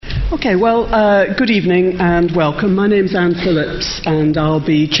Okay, well, good evening and welcome. My name's Anne Phillips, and I'll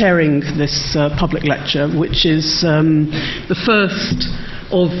be chairing this public lecture, which is the first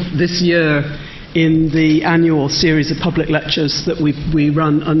of this year in the annual series of public lectures that we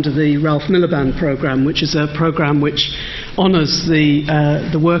run under the Ralph Miliband programme, which is a programme which honours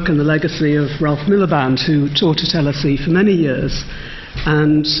the work and the legacy of Ralph Miliband, who taught at LSE for many years,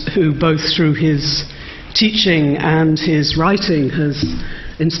 and who both through his teaching and his writing has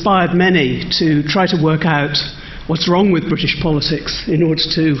inspired many to try to work out what's wrong with British politics in order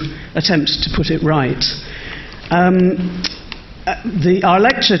to attempt to put it right. Our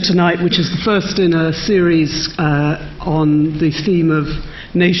lecture tonight, which is the first in a series on the theme of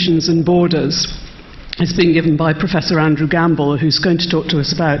nations and borders, is being given by Professor Andrew Gamble, who's going to talk to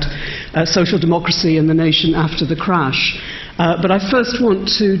us about social democracy in the nation after the crash. But I first want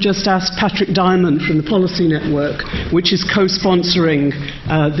to just ask Patrick Diamond from the Policy Network, which is co-sponsoring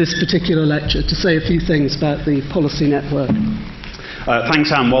this particular lecture, to say a few things about the Policy Network.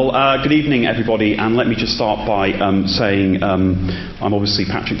 Thanks, Anne. Well, good evening, everybody. And let me just start by saying I'm obviously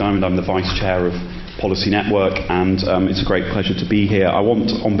Patrick Diamond. I'm the Vice Chair of Policy Network, and it's a great pleasure to be here. I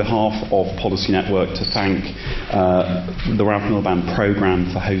want, on behalf of Policy Network, to thank the Ralph Miliband programme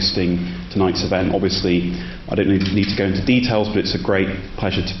for hosting tonight's event. Obviously, I don't need to go into details, but it's a great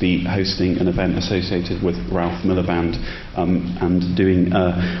pleasure to be hosting an event associated with Ralph Miliband and doing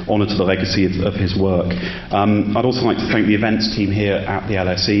honour to the legacy of his work. I'd also like to thank the events team here at the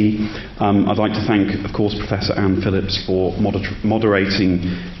LSE. I'd like to thank, of course, Professor Anne Phillips for moderating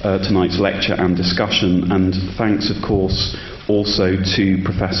tonight's lecture and discussion, and thanks, of course, also to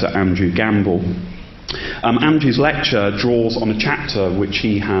Professor Andrew Gamble. Andrew's lecture draws on a chapter which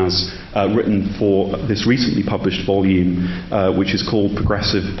he has written for this recently published volume, which is called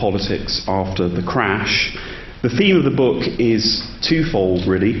Progressive Politics After the Crash. The theme of the book is twofold,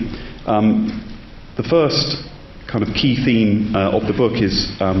 really. The first kind of key theme of the book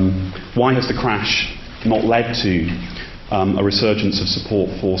is why has the crash not led to a resurgence of support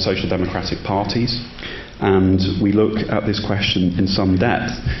for social democratic parties? And we look at this question in some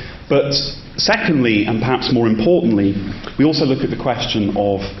depth. But secondly, and perhaps more importantly, we also look at the question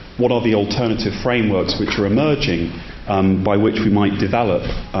of what are the alternative frameworks which are emerging by which we might develop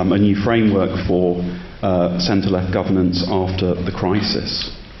a new framework for centre-left governance after the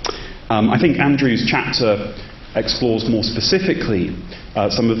crisis. I think Andrew's chapter explores more specifically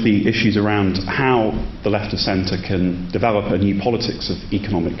some of the issues around how the left of centre can develop a new politics of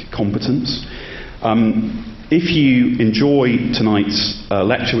economic competence. If you enjoy tonight's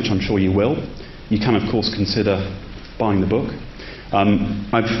lecture, which I'm sure you will, you can, of course, consider buying the book.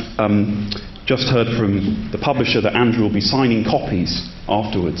 I've just heard from the publisher that Andrew will be signing copies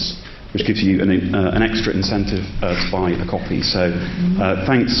afterwards, which gives you an extra incentive to buy a copy. So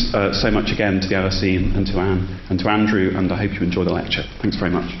thanks so much again to the LSE and to Anne and to Andrew, and I hope you enjoy the lecture. Thanks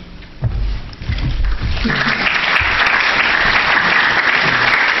very much.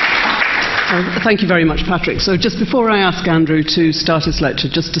 Thank you very much, Patrick. So just before I ask Andrew to start his lecture,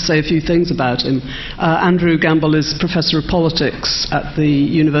 just to say a few things about him. Andrew Gamble is Professor of Politics at the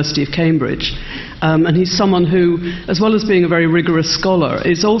University of Cambridge. And he's someone who, as well as being a very rigorous scholar,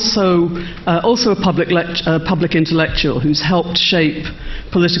 is also a public intellectual who's helped shape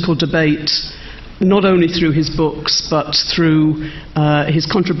political debate not only through his books, but through his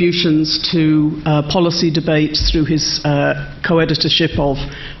contributions to policy debate, through his co-editorship of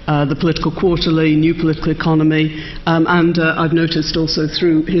the Political Quarterly, New Political Economy, and I've noticed also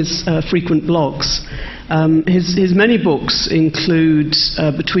through his frequent blogs. His many books include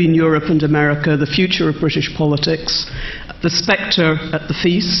Between Europe and America, The Future of British Politics, The Spectre at the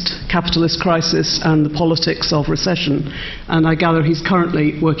Feast, Capitalist Crisis, and The Politics of Recession. And I gather he's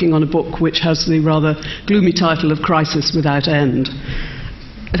currently working on a book which has the rather gloomy title of Crisis Without End.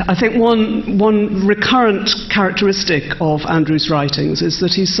 I think one recurrent characteristic of Andrew's writings is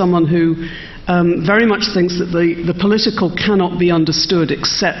that he's someone who very much thinks that the political cannot be understood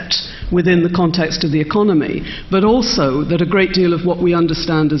except within the context of the economy, but also that a great deal of what we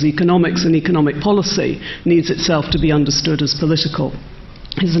understand as economics and economic policy needs itself to be understood as political.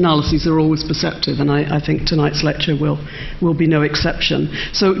 His analyses are always perceptive, and I think tonight's lecture will be no exception.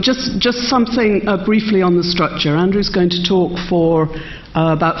 So just something briefly on the structure. Andrew's going to talk for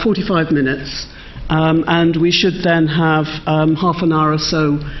about 45 minutes. And we should then have half an hour or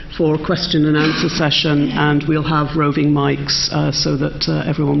so for a question and answer session, and we'll have roving mics so that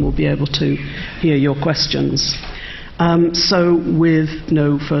everyone will be able to hear your questions. So with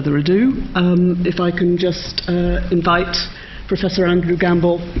no further ado, if I can just invite Professor Andrew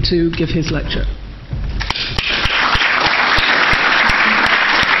Gamble to give his lecture.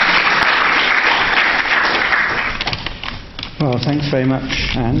 Well, thanks very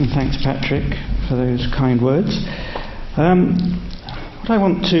much, Anne, and thanks, Patrick, for those kind words. What I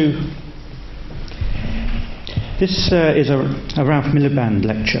want to... This is a Ralph Miliband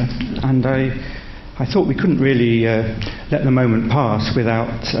lecture, and I thought we couldn't really let the moment pass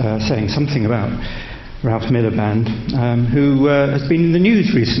without saying something about Ralph Miliband, who has been in the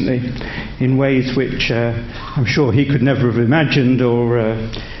news recently in ways which I'm sure he could never have imagined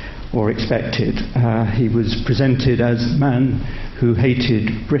or expected. He was presented as a man who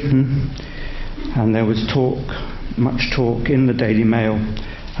hated Britain, and there was much talk in the Daily Mail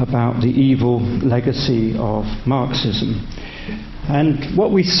about the evil legacy of Marxism. And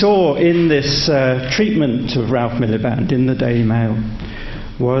what we saw in this treatment of Ralph Miliband in the Daily Mail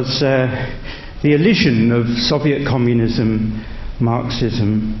was the elision of Soviet communism,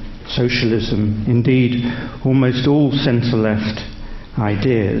 Marxism, socialism, indeed almost all centre-left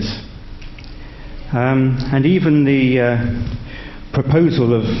ideas. And even the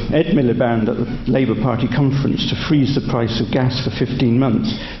proposal of Ed Miliband at the Labour Party conference to freeze the price of gas for 15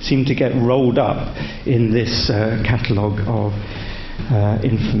 months seemed to get rolled up in this catalogue of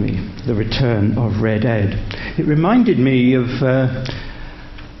infamy, the return of Red Ed. It reminded me of a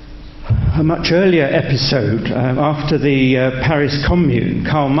much earlier episode after the Paris Commune.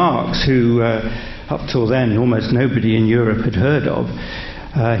 Karl Marx, who up till then almost nobody in Europe had heard of,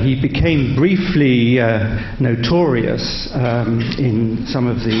 he became briefly notorious in some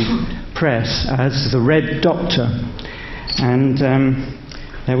of the press as the Red Doctor. And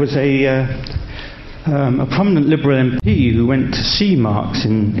there was a prominent Liberal MP who went to see Marx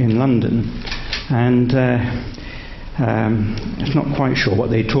in London, and I'm not quite sure what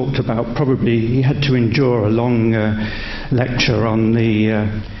they talked about. Probably he had to endure a long lecture on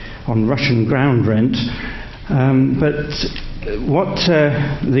Russian ground rent. But what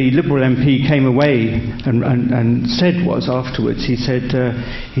the Liberal MP came away and said was afterwards, he said,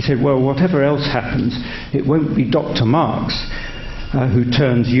 well, whatever else happens, it won't be Dr. Marx who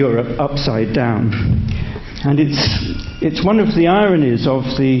turns Europe upside down. And it's one of the ironies of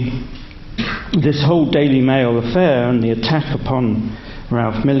this whole Daily Mail affair and the attack upon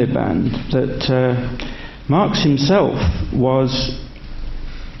Ralph Miliband that Marx himself was,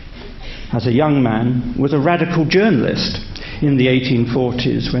 as a young man, was a radical journalist in the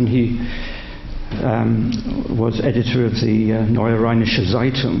 1840s when he was editor of the Neue Rheinische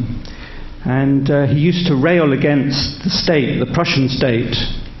Zeitung. And he used to rail against the state, the Prussian state,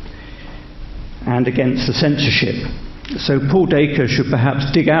 and against the censorship. So Paul Dacre should perhaps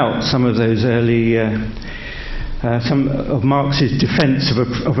dig out some of those early, some of Marx's defence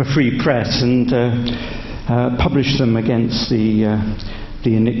of a free press and publish them against the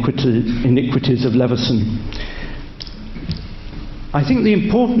iniquities of Leveson. I think the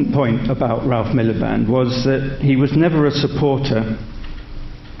important point about Ralph Miliband was that he was never a supporter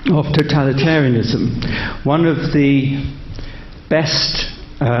of totalitarianism. One of the best,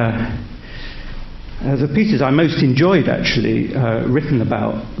 the pieces I most enjoyed actually written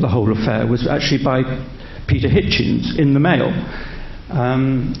about the whole affair was actually by Peter Hitchens in the Mail,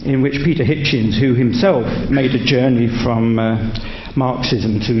 in which Peter Hitchens, who himself made a journey from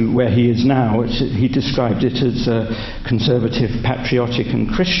Marxism to where he is now, he described it as conservative, patriotic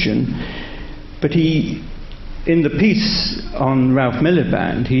and Christian, but he, in the piece on Ralph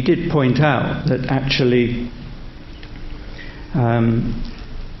Miliband, he did point out that actually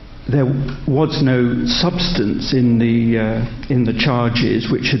there was no substance in the charges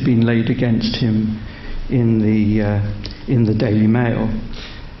which had been laid against him in the Daily Mail.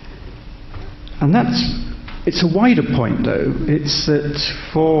 And it's a wider point, though. It's that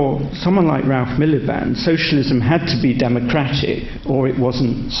for someone like Ralph Miliband, socialism had to be democratic, or it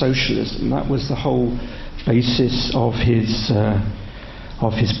wasn't socialism. That was the whole basis of his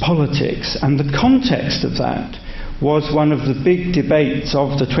politics, and the context of that was one of the big debates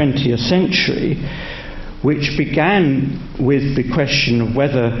of the 20th century, which began with the question of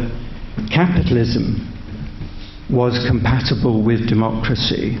whether capitalism was compatible with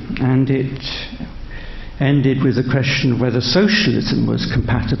democracy, and it ended with the question of whether socialism was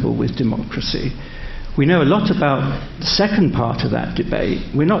compatible with democracy. We know a lot about the second part of that debate.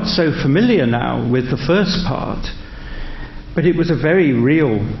 We're not so familiar now with the first part, but it was a very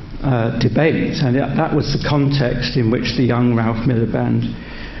real debate, and that was the context in which the young Ralph Miliband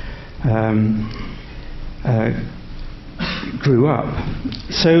grew up.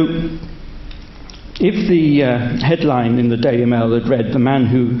 So if the headline in the Daily Mail had read "The Man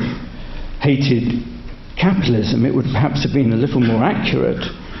Who Hated Capitalism," it would perhaps have been a little more accurate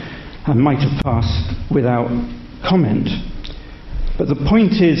and might have passed without comment. But the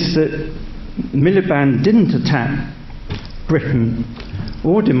point is that Miliband didn't attack Britain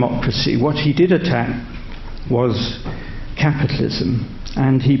or democracy. What he did attack was capitalism,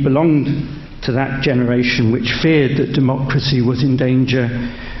 and he belonged to that generation which feared that democracy was in danger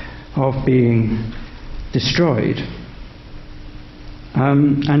of being destroyed.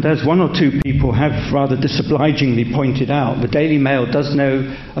 And as one or two people have rather disobligingly pointed out, the Daily Mail does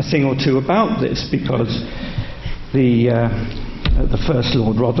know a thing or two about this, because the first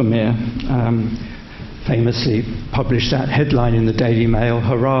Lord Rothermere famously published that headline in the Daily Mail,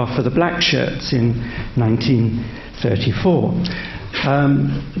 "Hurrah for the Black Shirts," in 1934.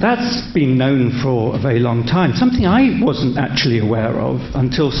 That's been known for a very long time. Something I wasn't actually aware of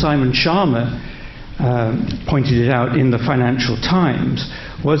until Simon Sharma pointed it out in the Financial Times,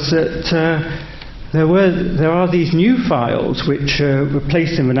 was that there are these new files which were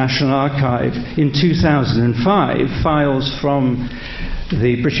placed in the National Archive in 2005, files from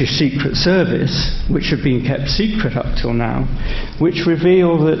the British Secret Service, which have been kept secret up till now, which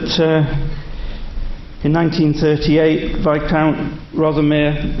reveal that in 1938, Viscount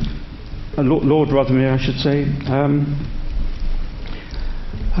Rothermere, Lord Rothermere, I should say,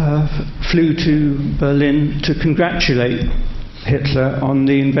 flew to Berlin to congratulate Hitler on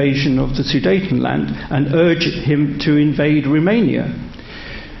the invasion of the Sudetenland and urge him to invade Romania.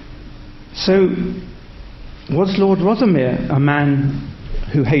 So, was Lord Rothermere a man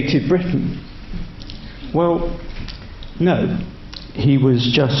who hated Britain? Well, no.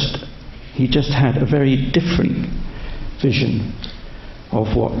 He just had a very different vision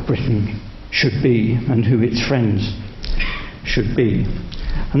of what Britain should be and who its friends should be.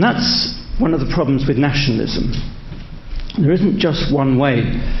 And that's one of the problems with nationalism. There isn't just one way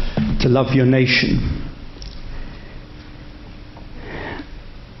to love your nation.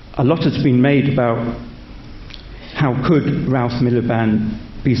 A lot has been made about how could Ralph Miliband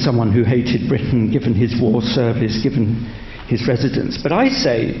be someone who hated Britain, given his war service, given his residence. But I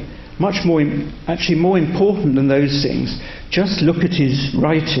say, much more, actually more important than those things, just look at his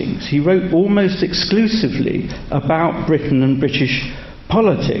writings. He wrote almost exclusively about Britain and British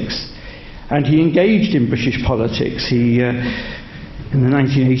politics. And he engaged in British politics. He, in the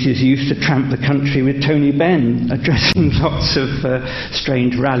 1980s, he used to tramp the country with Tony Benn, addressing lots of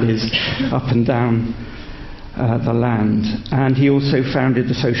strange rallies up and down the land. And he also founded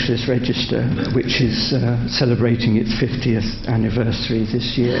the Socialist Register, which is celebrating its 50th anniversary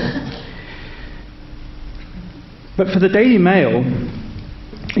this year. But for the Daily Mail,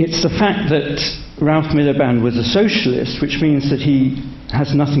 it's the fact that Ralph Miliband was a socialist, which means that he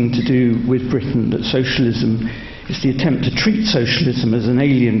has nothing to do with Britain, that socialism is the attempt to treat socialism as an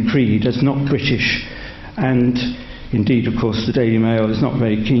alien creed, as not British. And indeed, of course, the Daily Mail is not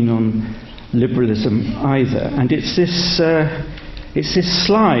very keen on liberalism either. And it's this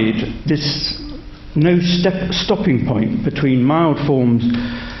slide, this stopping point between mild forms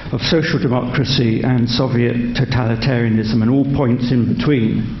of social democracy and Soviet totalitarianism and all points in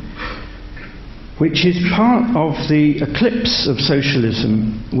between, which is part of the eclipse of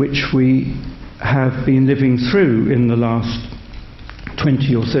socialism which we have been living through in the last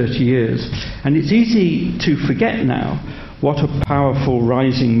 20 or 30 years. And it's easy to forget now what a powerful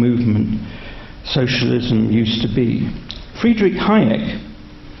rising movement socialism used to be. Friedrich Hayek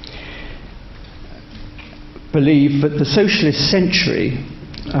believed that the socialist century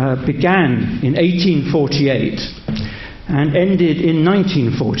began in 1848 and ended in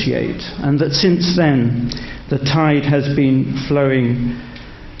 1948, and that since then the tide has been flowing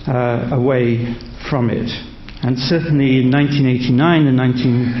away from it. And certainly in 1989 and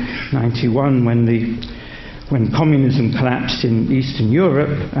 1991, when communism collapsed in Eastern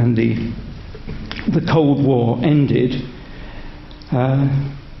Europe and the Cold War ended,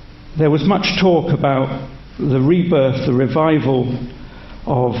 there was much talk about the rebirth, the revival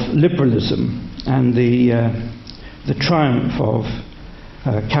of liberalism and the triumph of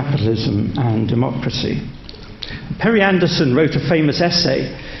capitalism and democracy. Perry Anderson wrote a famous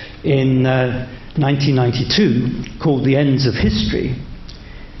essay in 1992 called The Ends of History,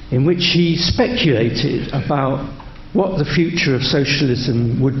 in which he speculated about what the future of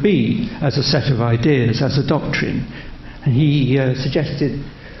socialism would be as a set of ideas, as a doctrine. And he suggested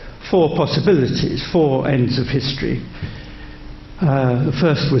four possibilities, four ends of history. The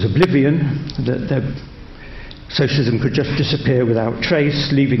first was oblivion, that socialism could just disappear without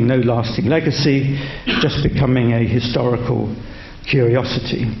trace, leaving no lasting legacy, just becoming a historical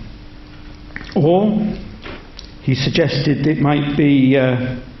curiosity. Or he suggested it might be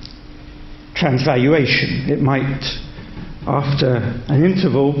transvaluation. It might, after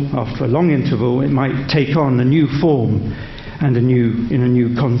a long interval, it might take on a new form and in a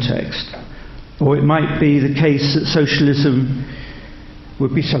new context. Or it might be the case that socialism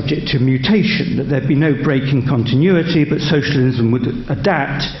would be subject to mutation, that there'd be no break in continuity, but socialism would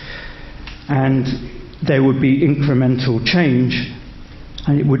adapt and there would be incremental change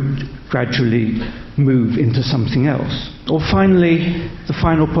and it would gradually move into something else. Or finally, the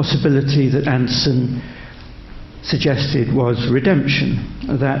final possibility that Anderson suggested was redemption,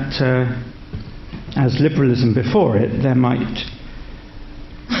 that as liberalism before it, there might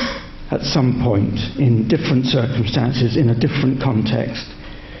at some point, in different circumstances, in a different context,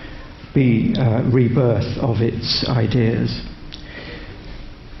 be rebirth of its ideas.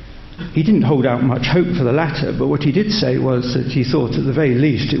 He didn't hold out much hope for the latter, but what he did say was that he thought at the very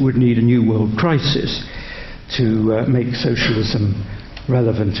least it would need a new world crisis to make socialism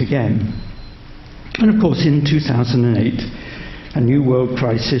relevant again. And of course in 2008 a new world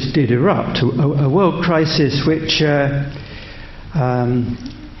crisis did erupt, a world crisis which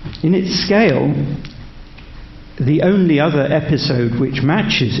in its scale, the only other episode which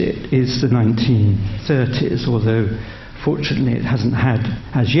matches it is the 1930s, although fortunately it hasn't had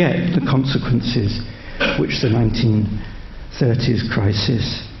as yet the consequences which the 1930s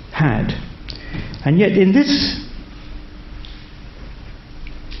crisis had. And yet in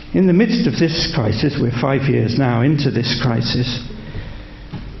the midst of this crisis, we're 5 years now into this crisis,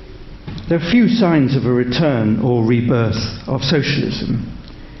 there are few signs of a return or rebirth of socialism.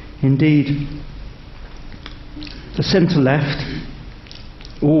 Indeed, the centre-left,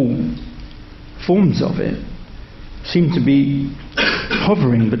 all forms of it, seem to be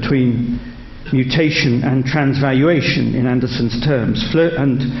hovering between mutation and transvaluation, in Anderson's terms,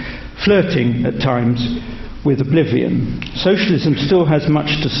 and flirting at times with oblivion. Socialism still has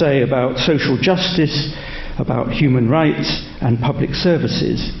much to say about social justice, about human rights and public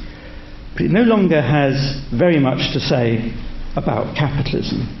services, but it no longer has very much to say about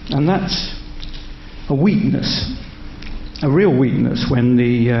capitalism. And that's a weakness, a real weakness, when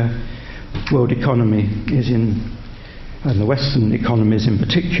the world economy is in, and the Western economies in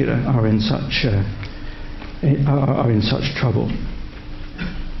particular, are in such trouble.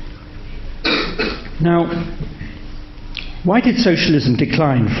 Now, why did socialism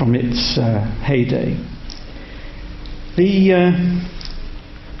decline from its heyday? The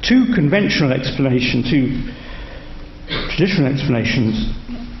two traditional explanations.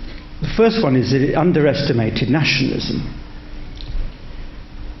 The first one is that it underestimated nationalism.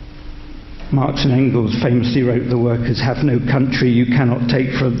 Marx and Engels famously wrote, "The workers have no country, you cannot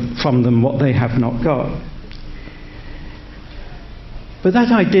take from them what they have not got." But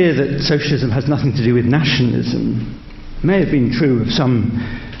that idea that socialism has nothing to do with nationalism may have been true of some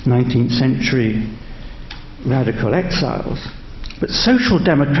 19th century radical exiles. But social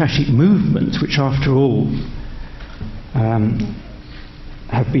democratic movements, which after all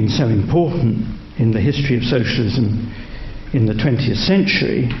have been so important in the history of socialism in the 20th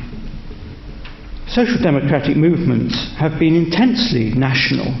century, social democratic movements have been intensely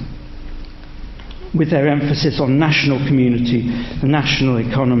national, with their emphasis on national community, the national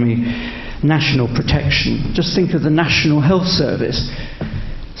economy, national protection. Just think of the National Health Service.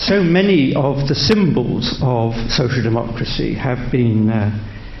 So many of the symbols of social democracy have been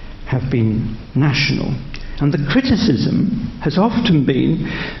national. And the criticism has often been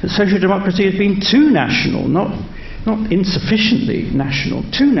that social democracy has been too national, not insufficiently national,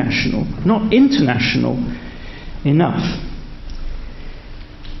 too national, not international enough.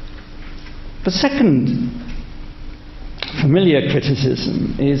 The second familiar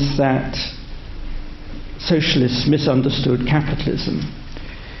criticism is that socialists misunderstood capitalism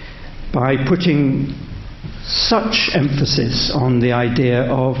by putting such emphasis on the idea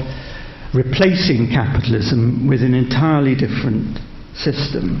of replacing capitalism with an entirely different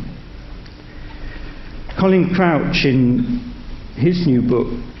system. Colin Crouch, in his new book,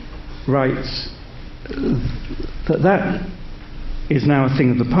 writes that is now a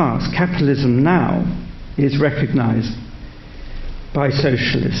thing of the past. Capitalism now is recognized by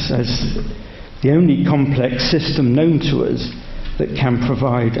socialists as the only complex system known to us that can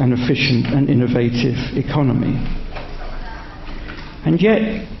provide an efficient and innovative economy. And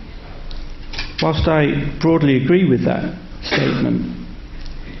yet, whilst I broadly agree with that statement,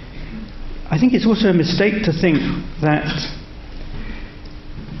 I think it's also a mistake to think that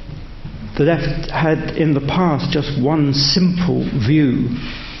the left had in the past just one simple view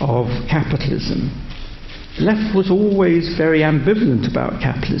of capitalism. The left was always very ambivalent about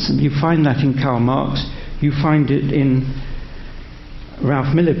capitalism. You find that in Karl Marx, you find it in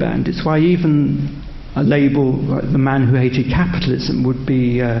Ralph Miliband. It's why even a label like the man who hated capitalism would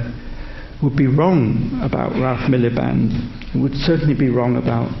be wrong about Ralph Miliband. It would certainly be wrong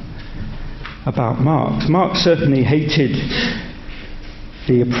about about Marx. Marx certainly hated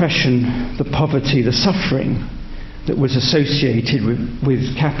the oppression, the poverty, the suffering that was associated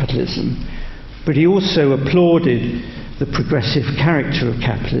with capitalism. But he also applauded the progressive character of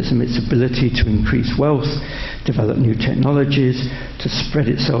capitalism, its ability to increase wealth, develop new technologies, to spread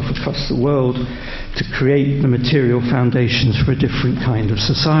itself across the world, to create the material foundations for a different kind of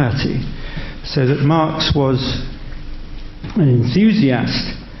society. So that Marx was an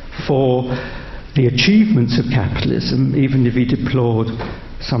enthusiast for the achievements of capitalism, even if he deplored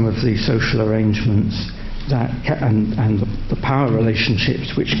some of the social arrangements and the power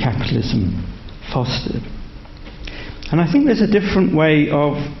relationships which capitalism fostered. And I think there's a different way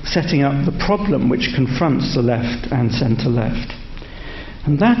of setting up the problem which confronts the left and centre-left.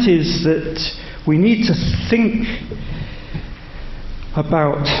 And that is that we need to think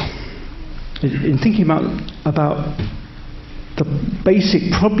about, in thinking about the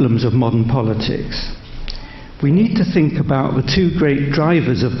basic problems of modern politics, we need to think about the two great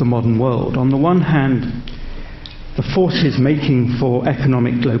drivers of the modern world. On the one hand, the forces making for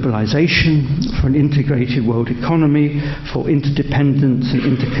economic globalization, for an integrated world economy, for interdependence and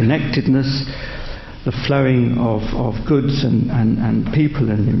interconnectedness, the flowing of goods and people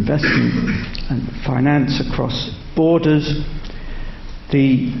and investment and finance across borders,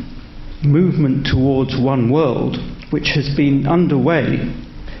 the movement towards one world, which has been underway,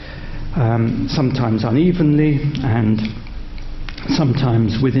 sometimes unevenly and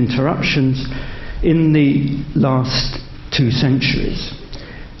sometimes with interruptions, in the last 2 centuries.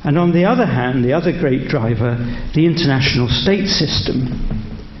 And on the other hand, the other great driver, the international state system,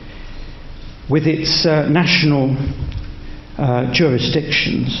 with its national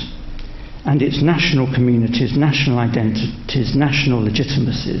jurisdictions and its national communities, national identities, national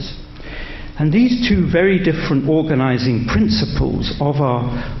legitimacies. And these two very different organizing principles of our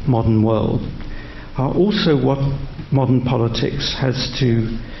modern world are also what modern politics has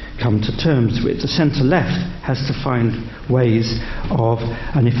to come to terms with. The centre-left has to find ways of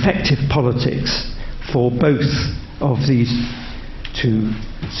an effective politics for both of these two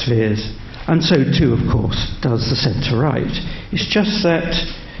spheres. And so too, of course, does the centre-right. It's just that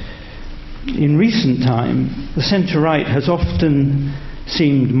in recent time, the centre-right has often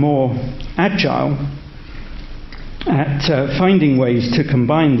seemed more agile at finding ways to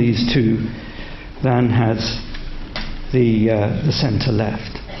combine these two than has the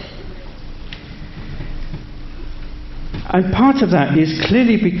centre-left. And part of that is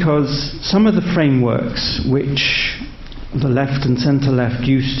clearly because some of the frameworks which the left and centre-left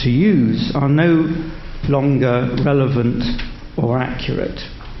used to use are no longer relevant or accurate.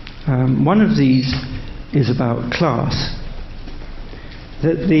 One of these is about class.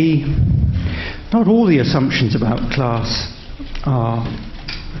 That not all the assumptions about class are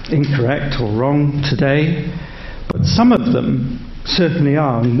incorrect or wrong today, but some of them certainly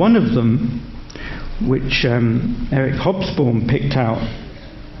are. And one of them, which Eric Hobsbawm picked out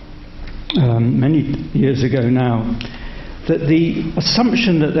many years ago now, that the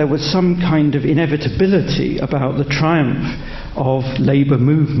assumption that there was some kind of inevitability about the triumph of labour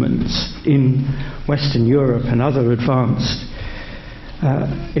movements in Western Europe and other advanced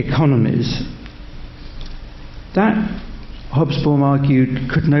economies, that, Hobsbawm argued,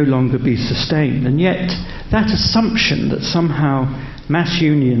 could no longer be sustained. And yet that assumption that somehow mass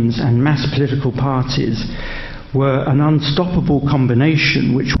unions and mass political parties were an unstoppable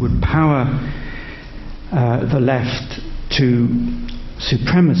combination which would power the left to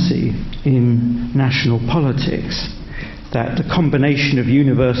supremacy in national politics, that the combination of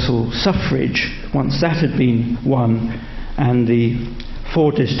universal suffrage, once that had been won, and the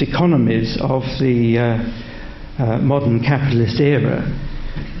Fordist economies of the modern capitalist era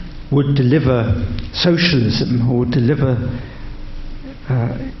would deliver socialism or would deliver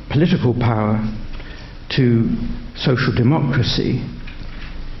political power to social democracy.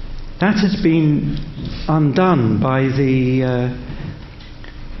 That has been undone by the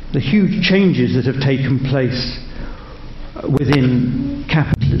huge changes that have taken place within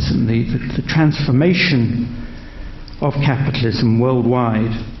capitalism, the transformation of capitalism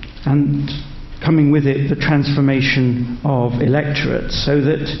worldwide, and coming with it the transformation of electorates, so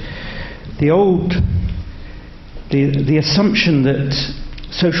that the assumption that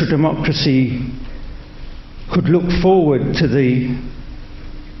social democracy could look forward to the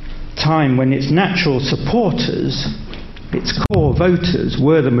time when its natural supporters, its core voters,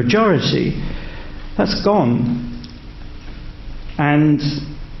 were the majority, that's gone. And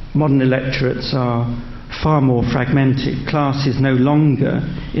modern electorates are far more fragmented. Class is no longer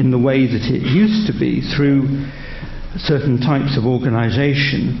in the way that it used to be through certain types of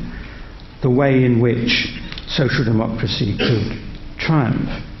organisation, the way in which social democracy could triumph.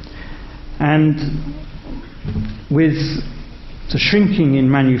 And with the shrinking in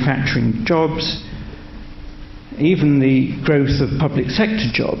manufacturing jobs, even the growth of public sector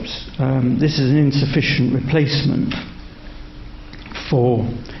jobs, this is an insufficient replacement for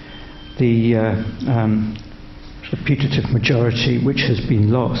the putative majority which has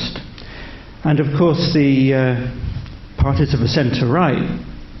been lost. And of course the parties of the centre-right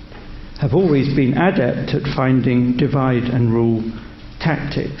have always been adept at finding divide and rule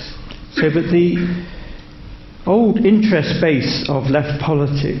tactics. So that the old interest base of left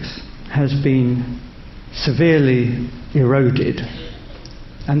politics has been severely eroded.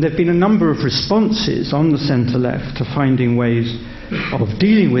 And there have been a number of responses on the centre-left to finding ways of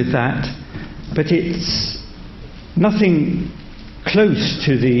dealing with that, but it's nothing close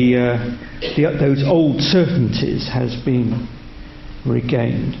to those old certainties has been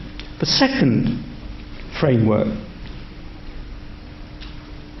regained. The second framework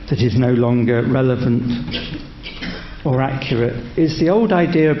that is no longer relevant or accurate is the old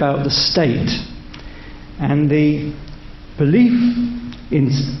idea about the state and the belief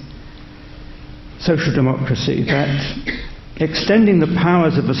in social democracy that extending the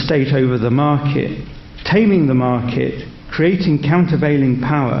powers of the state over the market, taming the market, creating countervailing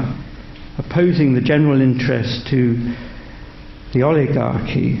power, opposing the general interest to the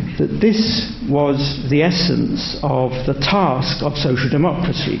oligarchy, that this was the essence of the task of social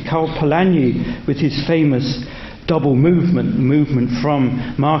democracy. Karl Polanyi, with his famous double movement, the movement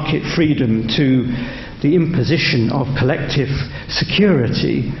from market freedom to the imposition of collective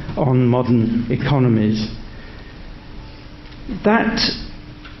security on modern economies, that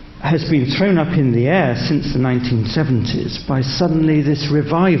has been thrown up in the air since the 1970s by suddenly this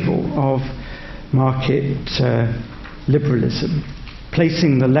revival of market liberalism,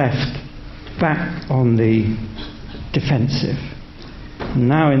 placing the left back on the defensive. And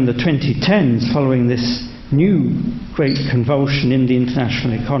now in the 2010s, following this new great convulsion in the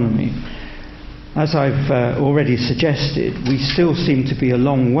international economy, as I've already suggested, we still seem to be a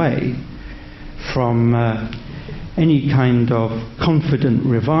long way from any kind of confident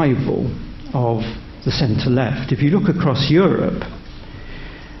revival of the centre-left. If you look across Europe,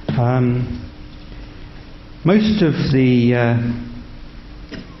 most of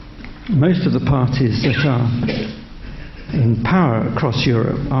the parties that are in power across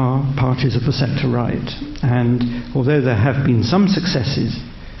Europe are parties of the centre-right. And although there have been some successes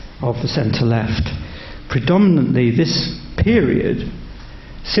of the centre-left, predominantly this period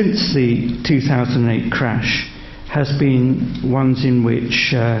since the 2008 crash has been ones in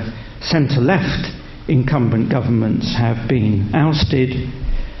which centre-left incumbent governments have been ousted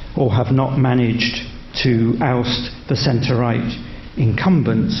or have not managed to oust the centre-right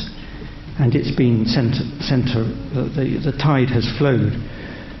incumbents, and it's been the tide has flowed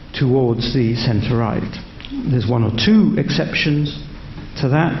towards the centre-right. There's one or two exceptions to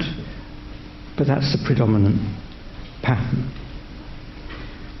that, but that's the predominant pattern.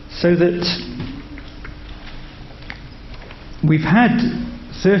 So that we've had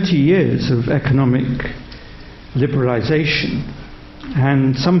 30 years of economic liberalisation,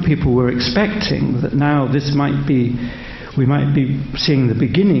 and some people were expecting that now we might be seeing the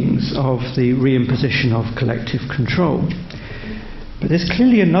beginnings of the reimposition of collective control. But there's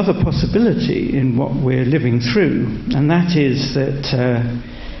clearly another possibility in what we're living through, and that is that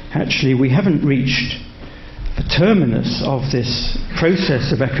actually we haven't reached the terminus of this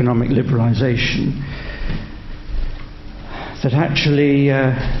process of economic liberalisation, that actually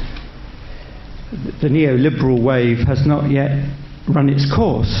the neoliberal wave has not yet run its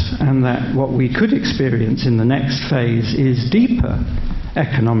course, and that what we could experience in the next phase is deeper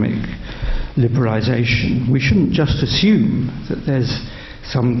economic liberalisation. We shouldn't just assume that there's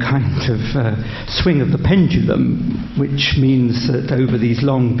some kind of swing of the pendulum, which means that over these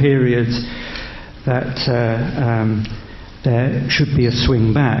long periods that there should be a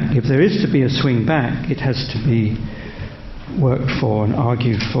swing back. If there is to be a swing back, it has to be worked for and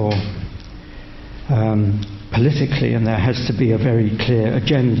argued for politically, and there has to be a very clear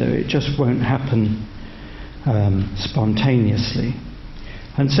agenda. It just won't happen spontaneously.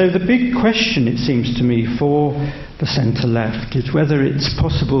 And so the big question, it seems to me, for the centre-left is whether it's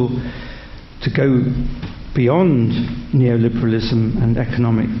possible to go beyond neoliberalism and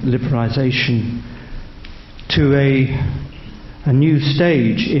economic liberalisation to a new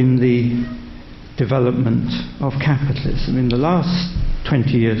stage in the development of capitalism. In the last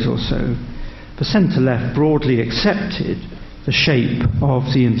 20 years or so, the centre-left broadly accepted the shape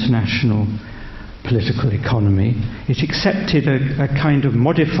of the international political economy. It accepted a kind of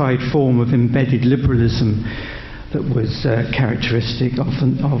modified form of embedded liberalism that was characteristic of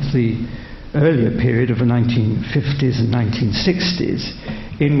the earlier period of the 1950s and 1960s,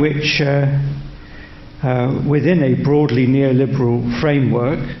 in which within a broadly neoliberal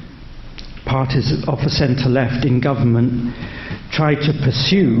framework, parties of the centre-left in government tried to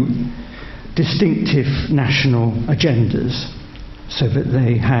pursue distinctive national agendas, so that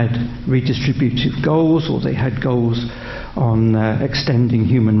they had redistributive goals, or they had goals on extending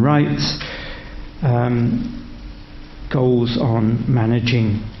human rights, goals on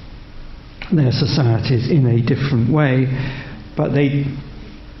managing their societies in a different way, but they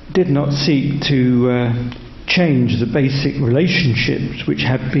did not seek to change the basic relationships which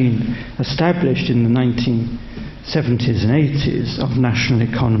had been established in the 1970s and 80s of national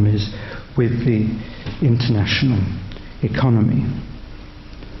economies with the international economy.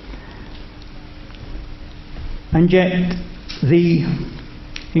 And yet the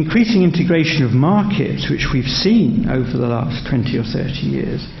increasing integration of markets, which we've seen over the last 20 or 30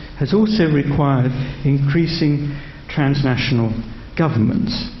 years, has also required increasing transnational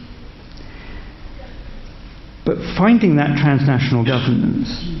governments. But finding that transnational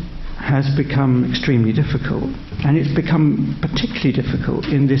governance has become extremely difficult, and it's become particularly difficult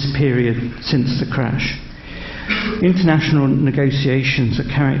in this period since the crash. International negotiations are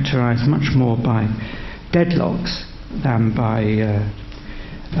characterized much more by deadlocks than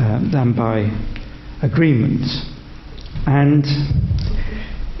by agreements. And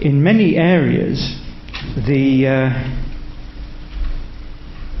in many areas, the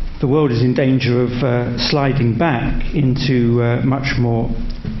world is in danger of sliding back into a much more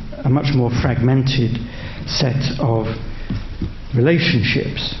fragmented set of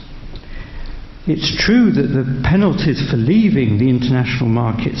relationships. It's true that the penalties for leaving the international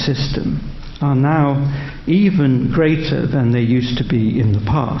market system are now even greater than they used to be in the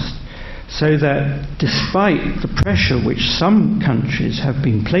past, so that despite the pressure which some countries have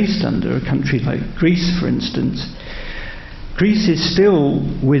been placed under, a country like Greece, for instance, Greece is still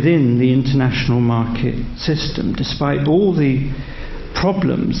within the international market system, despite all the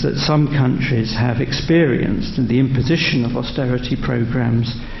problems that some countries have experienced and the imposition of austerity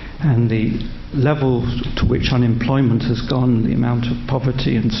programs and the level to which unemployment has gone, the amount of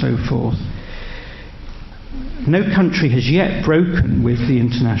poverty and so forth. No country has yet broken with the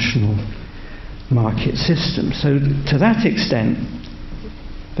international market system. So to that extent,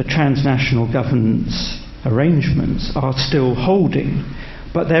 the transnational governance arrangements are still holding,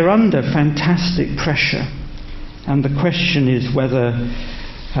 but they're under fantastic pressure. And the question is whether,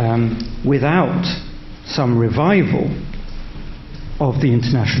 without some revival of the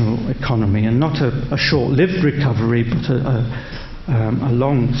international economy, and not a short-lived recovery, but a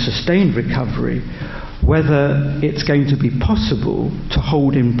long, sustained recovery, whether it's going to be possible to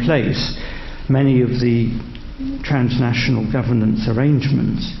hold in place many of the transnational governance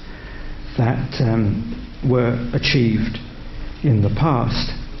arrangements that were achieved in the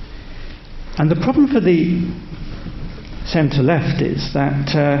past. And the problem for the centre-left is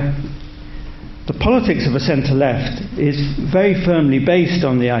that the politics of the centre-left is very firmly based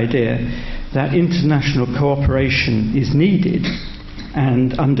on the idea that international cooperation is needed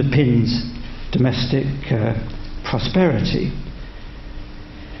and underpins domestic prosperity.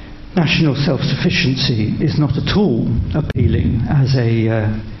 National self-sufficiency is not at all appealing as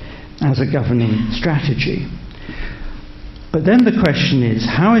a governing strategy. But then the question is,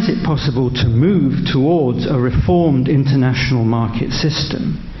 how is it possible to move towards a reformed international market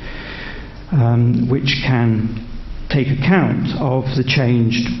system which can take account of the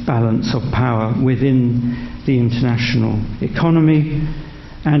changed balance of power within the international economy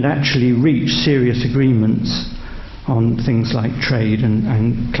and actually reach serious agreements on things like trade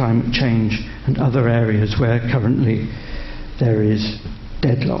and climate change and other areas where currently there is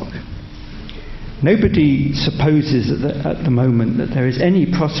deadlock. Nobody supposes that at the moment that there is any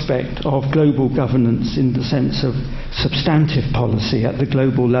prospect of global governance in the sense of substantive policy at the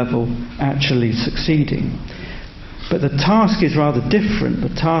global level actually succeeding. But the task is rather different. The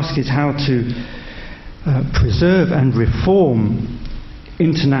task is how to preserve and reform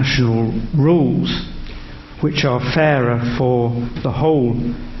international rules which are fairer for the whole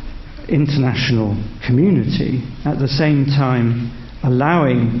international community, at the same time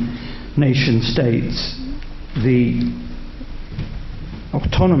allowing nation states the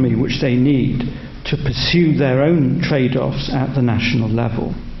autonomy which they need to pursue their own trade-offs at the national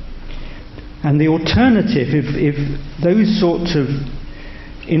level. And the alternative, if those sorts of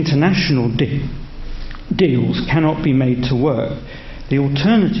international deals cannot be made to work, The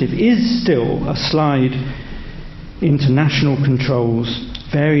alternative is still a slide into national controls,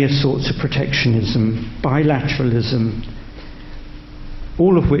 various sorts of protectionism, bilateralism,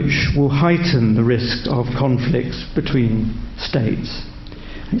 all of which will heighten the risk of conflicts between states.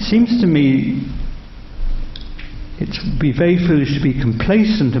 It seems to me it would be very foolish to be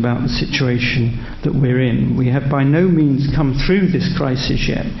complacent about the situation that we're in. We have by no means come through this crisis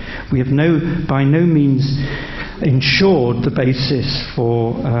yet. We have by no means ensured the basis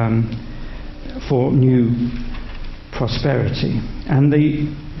for new prosperity. And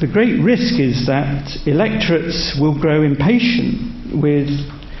the great risk is that electorates will grow impatient with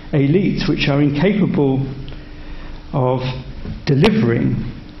elites which are incapable of delivering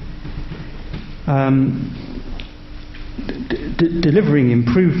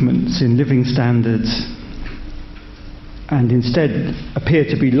improvements in living standards, and instead appear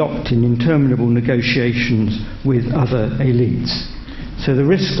to be locked in interminable negotiations with other elites. So the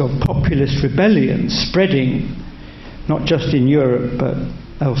risk of populist rebellion spreading, not just in Europe but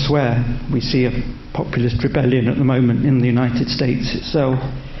elsewhere. We see a populist rebellion at the moment in the United States itself.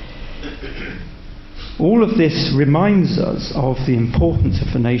 All of this reminds us of the importance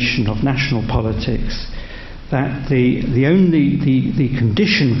of the nation, of national politics, that the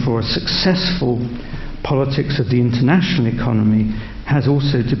condition for a successful politics of the international economy has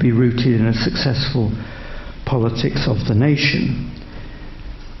also to be rooted in a successful politics of the nation.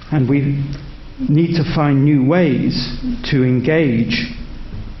 And we need to find new ways to engage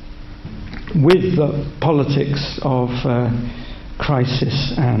with the politics of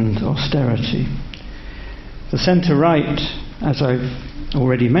crisis and austerity. The centre-right, as I've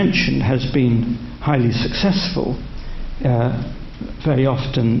already mentioned, has been highly successful very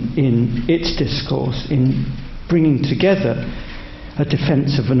often in its discourse in bringing together a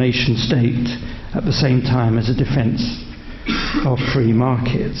defence of a nation state at the same time as a defence of free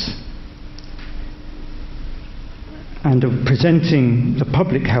markets, and of presenting the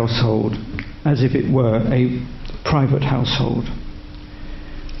public household as if it were a private household.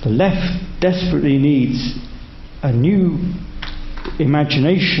 The left desperately needs a new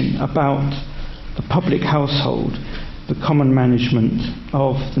imagination about the public household, the common management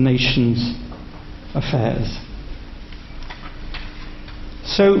of the nation's affairs.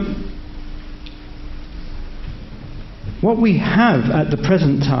 So, what we have at the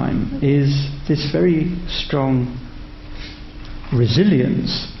present time is this very strong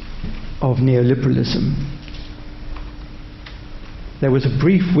resilience of neoliberalism. There was a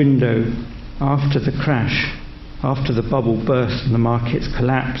brief window after the crash, after the bubble burst and the markets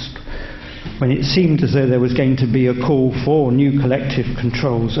collapsed, when it seemed as though there was going to be a call for new collective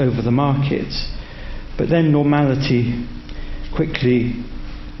controls over the markets. But then normality quickly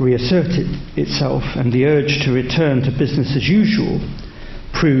reasserted itself, and the urge to return to business as usual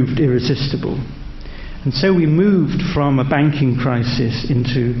proved irresistible. And so we moved from a banking crisis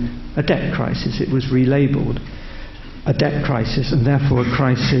into a debt crisis. It was relabeled a debt crisis, and therefore a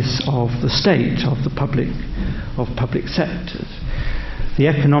crisis of the state, of the public sectors. The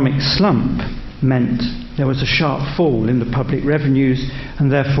economic slump meant there was a sharp fall in the public revenues,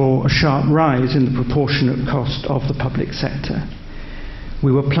 and therefore a sharp rise in the proportionate cost of the public sector.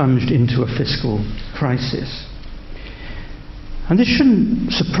 We were plunged into a fiscal crisis. And this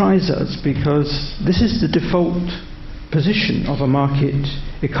shouldn't surprise us, because this is the default position of a market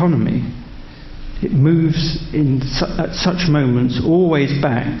economy. It moves at such moments always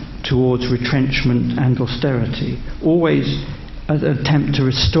back towards retrenchment and austerity, always an attempt to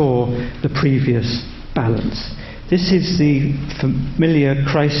restore the previous balance. This is the familiar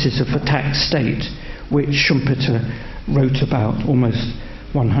crisis of the tax state, which Schumpeter wrote about almost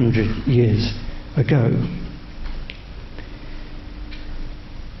 100 years ago.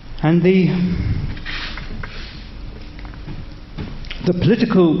 And the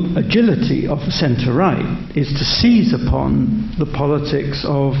political agility of the centre-right is to seize upon the politics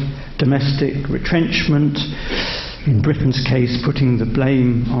of domestic retrenchment, in Britain's case putting the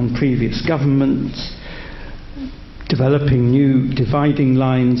blame on previous governments, developing new dividing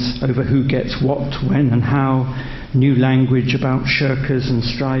lines over who gets what, when and how, new language about shirkers and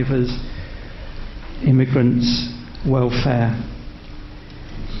strivers, immigrants, welfare.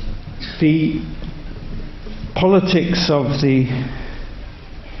 The politics of the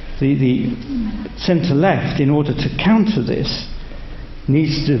centre-left, in order to counter this,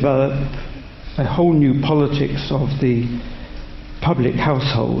 needs to develop a whole new politics of the public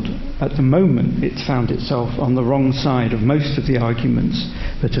household. At the moment, it's found itself on the wrong side of most of the arguments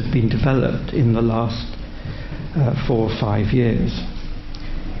that have been developed in the last 4 or 5 years.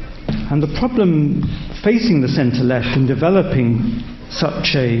 And the problem facing the centre-left in developing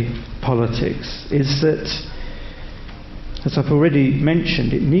such a politics is that, as I've already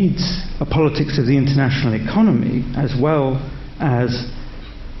mentioned, it needs a politics of the international economy as well as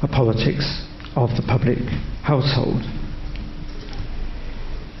a politics of the public household.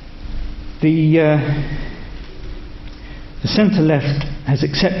 The centre-left has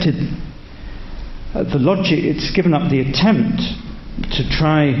accepted the logic, it's given up the attempt to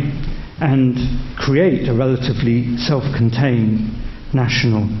try and create a relatively self-contained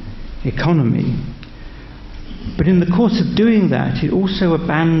national economy. But in the course of doing that, it also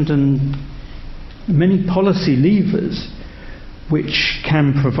abandoned many policy levers which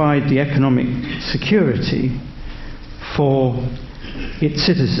can provide the economic security for its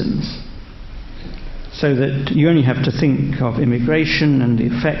citizens. So that you only have to think of immigration and the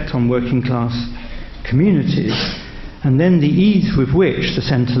effect on working class communities, and then the ease with which the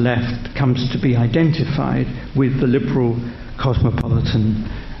centre-left comes to be identified with the liberal cosmopolitan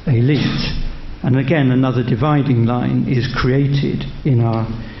elite. And again, another dividing line is created in our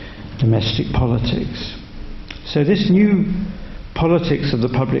domestic politics. So this new politics of the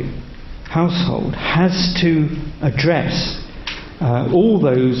public household has to address all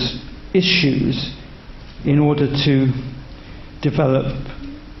those issues in order to develop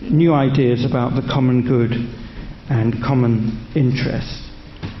new ideas about the common good and common interest,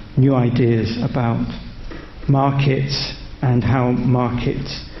 new ideas about markets and how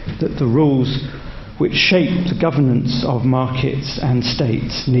markets, that the rules which shape the governance of markets and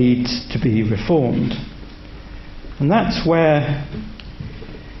states needs to be reformed. And that's where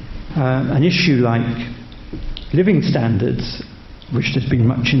an issue like living standards, which there's been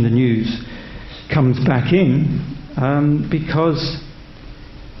much in the news, comes back in, because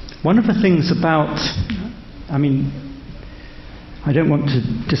one of the things about, I don't want to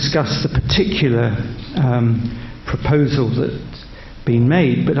discuss the particular proposal that's been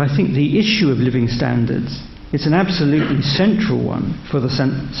made, but I think the issue of living standards is an absolutely central one for the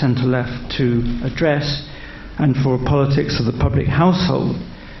centre-left to address, and for politics of the public household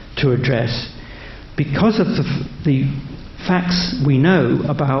to address, because of the facts we know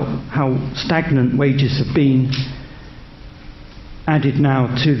about how stagnant wages have been, added now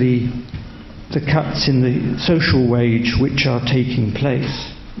to the cuts in the social wage which are taking place.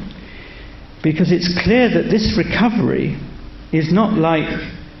 Because it's clear that this recovery is not like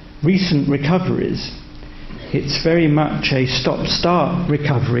recent recoveries. It's very much a stop-start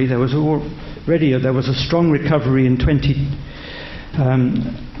recovery. There was a strong recovery in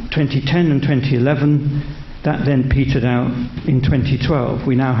 2010 and 2011. That then petered out in 2012.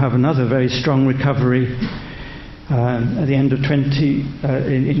 We now have another very strong recovery at the end of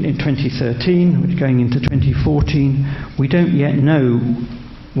in 2013, which going into 2014. We don't yet know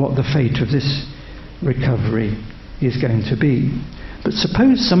what the fate of this recovery is going to be. But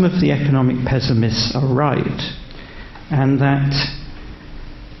suppose some of the economic pessimists are right, and that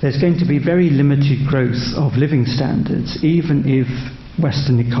there's going to be very limited growth of living standards, even if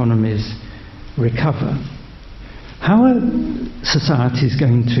Western economies recover. How are societies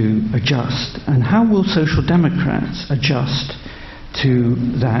going to adjust, and how will social democrats adjust to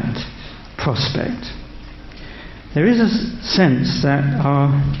that prospect? There is a sense that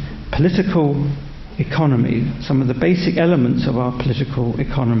our political economy, some of the basic elements of our political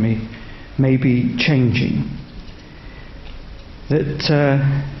economy, may be changing. That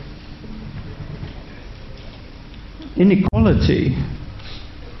inequality,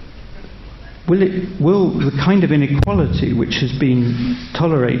 will the kind of inequality which has been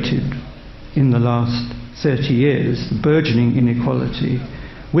tolerated in the last 30 years, the burgeoning inequality,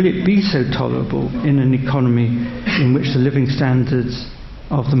 will it be so tolerable in an economy in which the living standards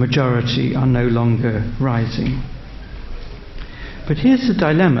of the majority are no longer rising? But here's the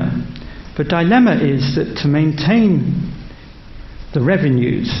dilemma. The dilemma is that to maintain the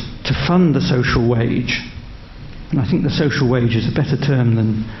revenues to fund the social wage, and I think the social wage is a better term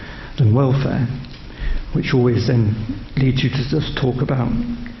than welfare, which always then leads you to just talk about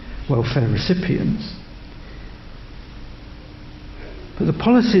welfare recipients. But the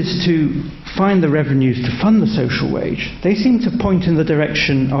policies to find the revenues to fund the social wage, they seem to point in the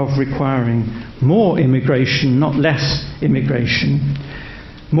direction of requiring more immigration, not less immigration,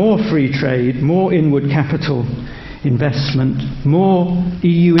 more free trade, more inward capital investment, more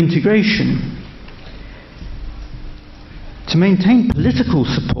EU integration. To maintain political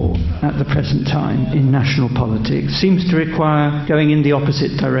support at the present time in national politics seems to require going in the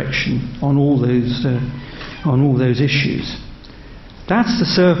opposite direction on all those issues. That's the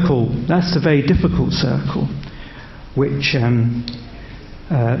circle, that's the very difficult circle which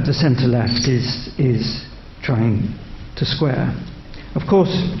the centre-left is trying to square. Of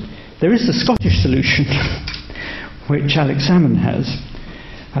course, there is the Scottish solution, which Alex Salmond has,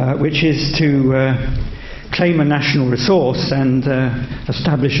 which is to claim a national resource and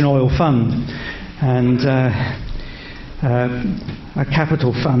establish an oil fund and a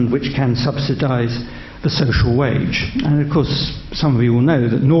capital fund which can subsidise the social wage. And of course, some of you will know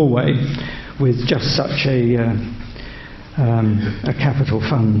that Norway, with just such a capital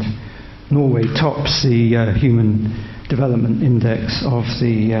fund, Norway tops the Human Development Index of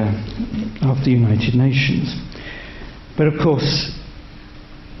the United Nations. But of course,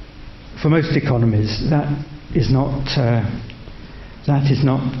 for most economies, that is not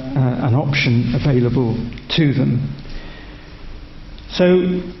an option available to them.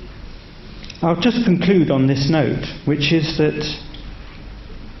 So I'll just conclude on this note, which is that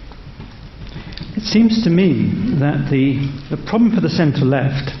it seems to me that the problem for the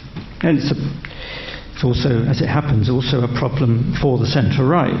centre-left, and it's also, as it happens, also a problem for the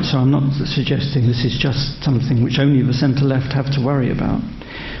centre-right, so I'm not suggesting this is just something which only the centre-left have to worry about.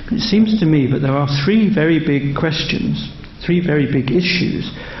 But it seems to me that there are three very big questions, three very big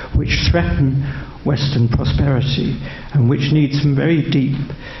issues which threaten Western prosperity and which need some very deep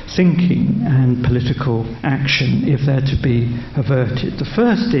thinking and political action if they're to be averted. The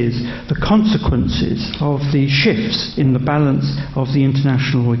first is the consequences of the shifts in the balance of the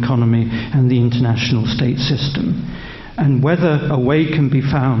international economy and the international state system, and whether a way can be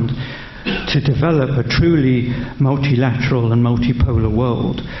found to develop a truly multilateral and multipolar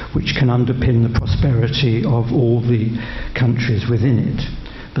world which can underpin the prosperity of all the countries within it.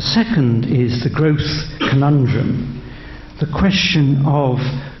 The second is the growth conundrum, the question of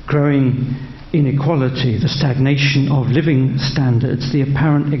growing inequality, the stagnation of living standards, the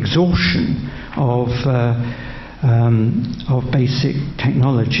apparent exhaustion of basic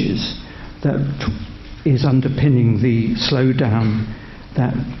technologies that is underpinning the slowdown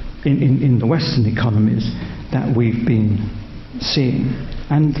that in the Western economies that we've been seeing.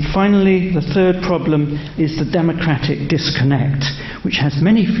 And finally, the third problem is the democratic disconnect, which has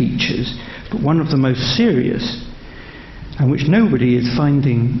many features, but one of the most serious, and which nobody is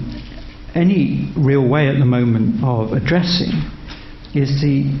finding any real way at the moment of addressing, is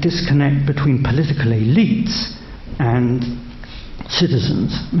the disconnect between political elites and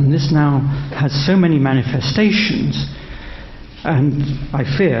citizens. And this now has so many manifestations, and I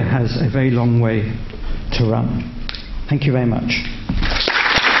fear has a very long way to run. Thank you very much.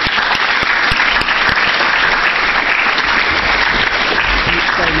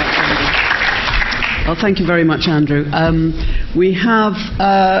 Well, thank you very much, Andrew. We have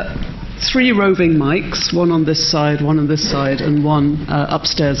three roving mics, one on this side, one on this side, and one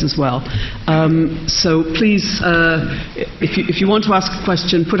upstairs as well. So please, if you want to ask a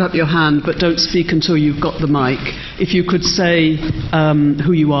question, put up your hand, but don't speak until you've got the mic. If you could say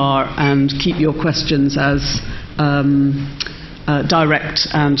who you are and keep your questions as direct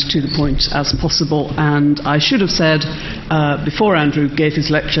and to the point as possible. And I should have said before Andrew gave his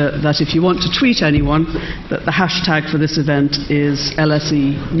lecture that if you want to tweet anyone, that the hashtag for this event is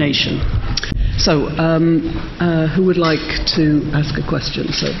LSE Nation. So who would like to ask a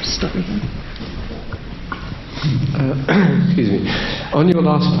question? So start with them. Excuse me. On your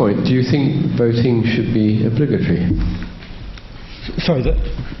last point, do you think voting should be obligatory? Sorry,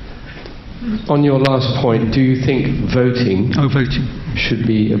 on your last point, do you think voting should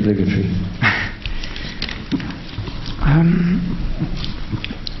be obligatory?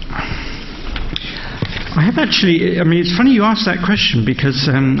 I have actually, it's funny you asked that question because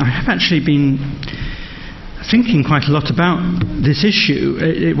I have actually been thinking quite a lot about this issue.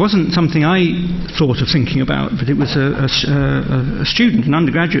 It wasn't something I thought of thinking about, but it was a student, an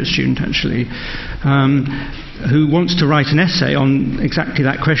undergraduate student actually, who wants to write an essay on exactly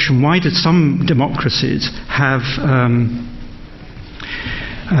that question. Why did some democracies have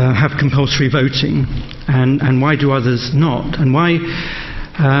compulsory voting, and why do others not? And why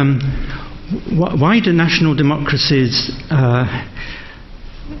do national democracies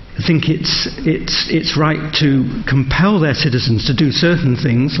think it's right to compel their citizens to do certain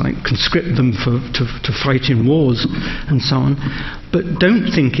things, like conscript them to fight in wars and so on, but don't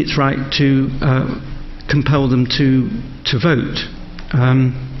think it's right to compel them to vote,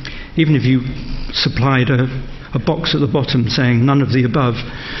 even if you supplied a box at the bottom saying none of the above,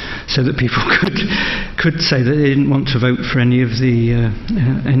 so that people could say that they didn't want to vote for any of the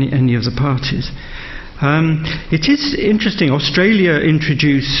parties. It is interesting. Australia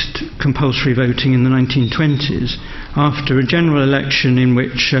introduced compulsory voting in the 1920s after a general election in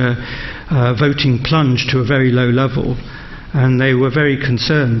which voting plunged to a very low level, and they were very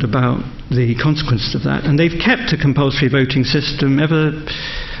concerned about the consequences of that. And they've kept a compulsory voting system ever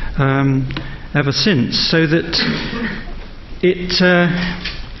since, so that it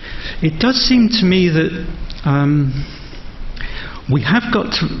does seem to me that we have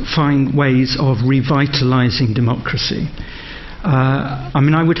got to find ways of revitalising democracy. I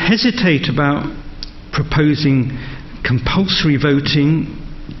mean, I would hesitate about proposing compulsory voting,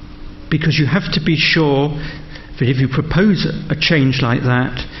 because you have to be sure that if you propose a change like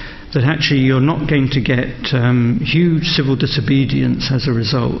that, that actually you're not going to get huge civil disobedience as a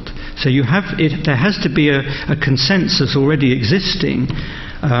result. So there has to be a consensus already existing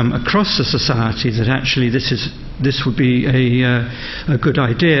across the society that actually this would be a good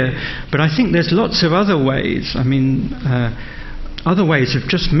idea. But I think there's lots of other ways. I mean, other ways of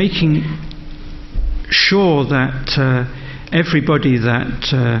just making sure that everybody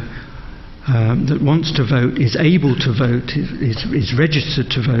that wants to vote is able to vote, is registered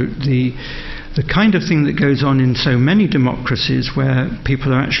to vote. The kind of thing that goes on in so many democracies, where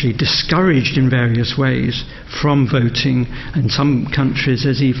people are actually discouraged in various ways from voting. In some countries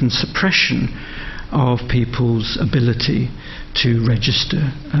there's even suppression of people's ability to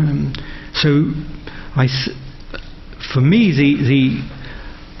register. So for me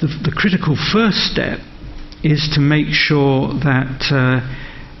the critical first step is to make sure that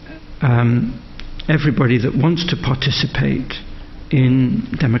everybody that wants to participate in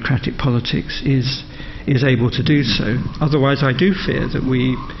democratic politics is able to do so. Otherwise, I do fear that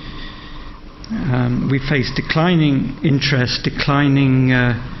we face declining interest, declining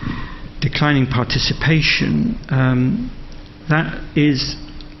participation.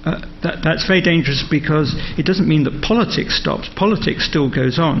 That's very dangerous, because it doesn't mean that politics stops. Politics still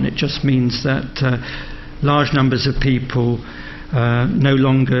goes on. It just means that large numbers of people no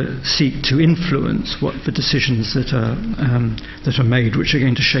longer seek to influence what the decisions that are made, which are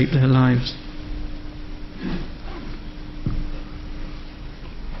going to shape their lives.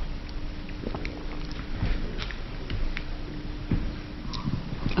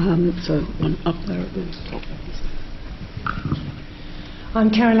 So one up there at the top. I'm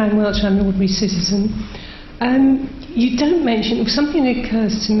Caroline Welch. I'm an ordinary citizen. You don't mention something that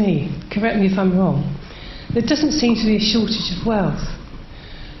occurs to me. Correct me if I'm wrong. There doesn't seem to be a shortage of wealth.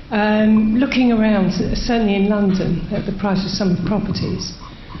 Looking around, certainly in London, at the price of some properties,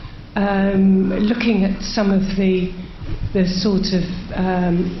 looking at some of the sort of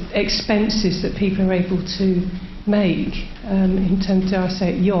expenses that people are able to make in terms, dare I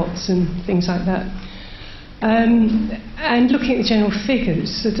say, yachts and things like that, and looking at the general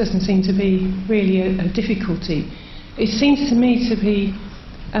figures, there doesn't seem to be really a difficulty. It seems to me to be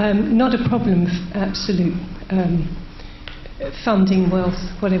not a problem of absolute funding wealth,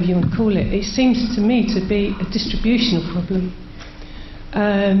 whatever you want to call it. It seems to me to be a distributional problem.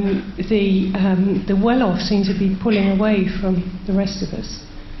 The well-off seem to be pulling away from the rest of us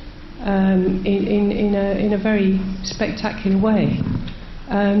in a very spectacular way.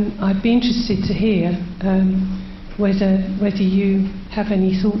 I'd be interested to hear whether you have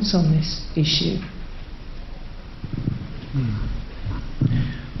any thoughts on this issue.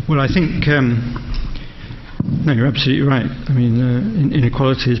 Well, I think no, you're absolutely right. I mean,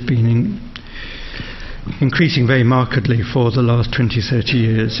 inequality has been increasing very markedly for the last 20-30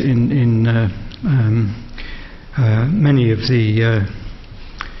 years in many of the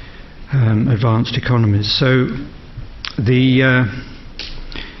advanced economies. So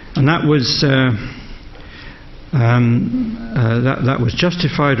and that was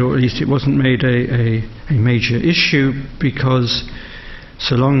justified, or at least it wasn't made a major issue, because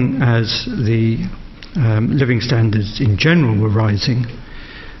so long as the living standards in general were rising,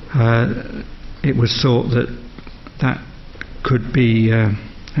 it was thought that could be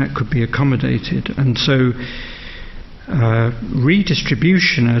accommodated, and so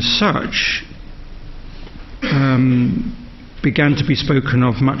redistribution as such began to be spoken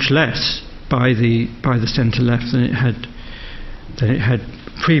of much less by the centre left than it had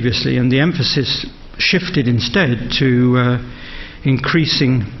previously, and the emphasis shifted instead to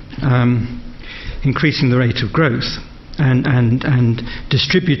increasing the rate of growth and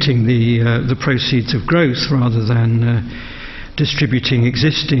distributing the proceeds of growth rather than distributing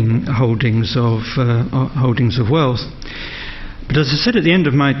existing holdings of wealth. But as I said at the end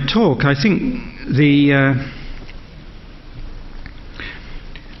of my talk, I think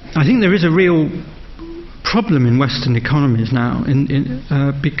there is a real problem in Western economies now,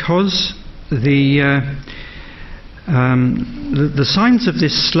 because the signs of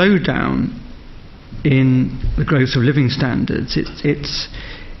this slowdown in the growth of living standards,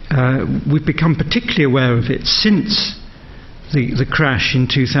 we've become particularly aware of it since the crash in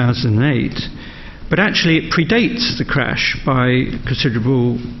 2008. But actually, it predates the crash by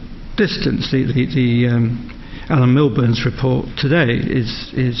considerable distance. The Alan Milburn's report today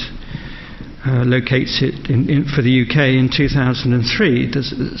locates it for the UK in 2003.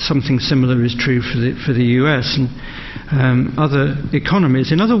 Something similar is true for the US and other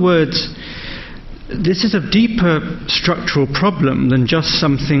economies. In other words, this is a deeper structural problem than just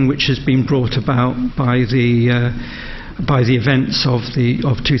something which has been brought about by the events of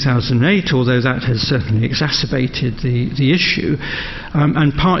 2008, although that has certainly exacerbated the issue,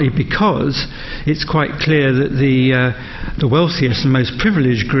 and partly because it's quite clear that the wealthiest and most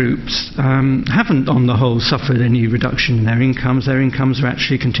privileged groups haven't, on the whole, suffered any reduction in their incomes. Their incomes are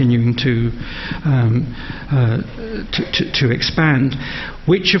actually continuing to expand,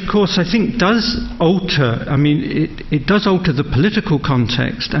 which, of course, I think does alter. I mean, it does alter the political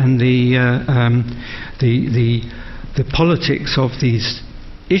context and the politics of these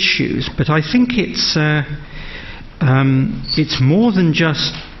issues, but I think it's more than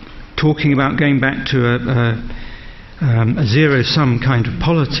just talking about going back to a zero-sum kind of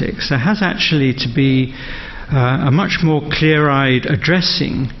politics. There has actually to be a much more clear-eyed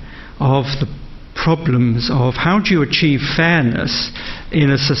addressing of the problems of how do you achieve fairness in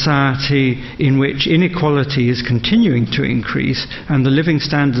a society in which inequality is continuing to increase and the living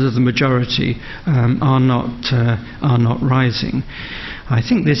standards of the majority are not rising. I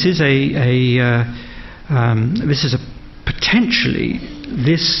think this is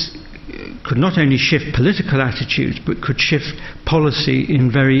this could not only shift political attitudes but could shift policy in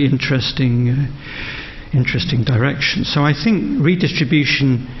very interesting directions. So I think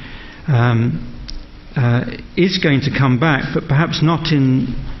redistribution is going to come back, but perhaps not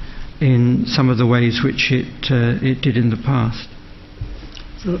in some of the ways which it did in the past.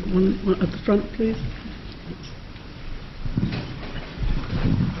 So one at the front, please.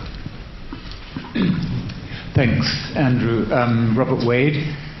 Thanks, Andrew. Robert Wade.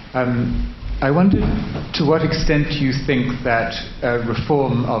 I wondered to what extent you think that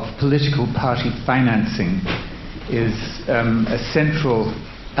reform of political party financing is a central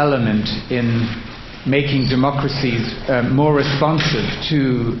element in making democracies more responsive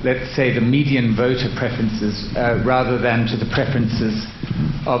to, let's say, the median voter preferences rather than to the preferences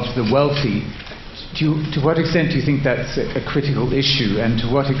of the wealthy. To what extent do you think that's a critical issue, and to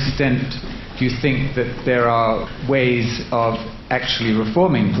what extent do you think that there are ways of actually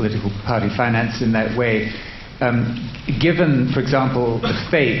reforming political party finance in that way? Given, for example, the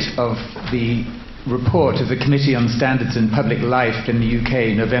fate of the report of the Committee on Standards in Public Life in the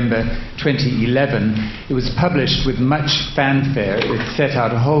UK, November 2011. It was published with much fanfare. It set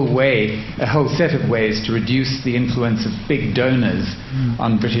out a whole set of ways to reduce the influence of big donors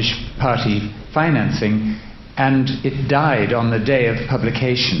on British party financing, and it died on the day of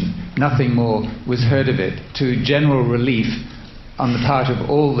publication. Nothing more was heard of it, to general relief on the part of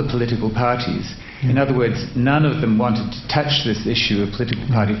all the political parties. In other words, none of them wanted to touch this issue of political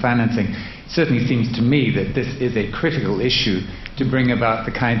party financing. It certainly seems to me that this is a critical issue to bring about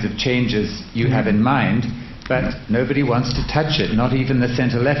the kinds of changes you have in mind, but nobody wants to touch it, not even the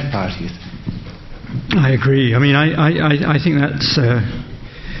centre-left parties. I agree. I mean, I think that's...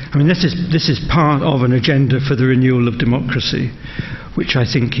 this is part of an agenda for the renewal of democracy, which I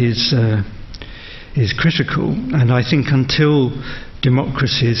think is critical. And I think until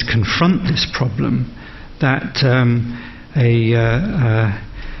democracies confront this problem, that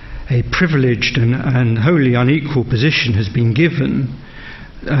a privileged and wholly unequal position has been given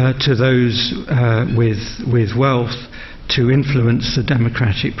to those with wealth to influence the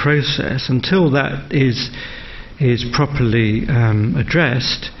democratic process. Until that is properly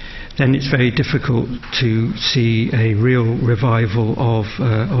addressed, then it's very difficult to see a real revival of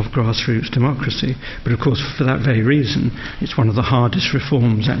grassroots democracy. But of course, for that very reason, it's one of the hardest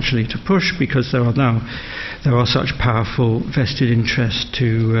reforms actually to push, because there are such powerful vested interests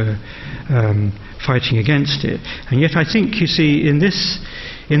to fighting against it. And yet, I think you see in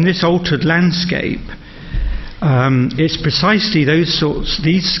this altered landscape, it's precisely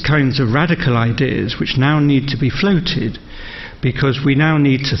these kinds of radical ideas which now need to be floated. Because we now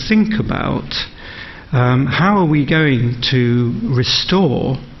need to think about how are we going to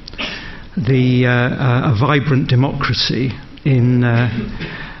restore a vibrant democracy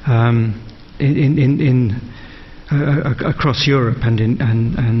across Europe and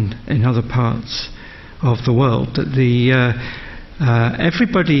in other parts of the world. That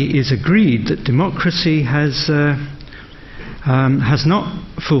everybody is agreed that democracy has not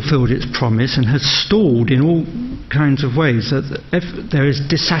fulfilled its promise and has stalled in all kinds of ways. That if there is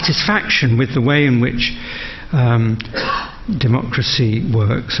dissatisfaction with the way in which democracy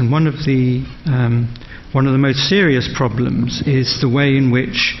works. And one of the most serious problems is the way in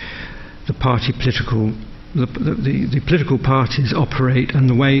which the political parties operate and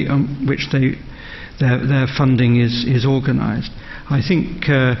the way in which their funding is organised. I think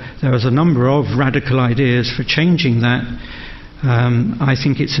there is a number of radical ideas for changing that. I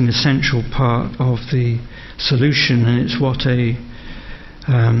think it's an essential part of the solution, and it's what a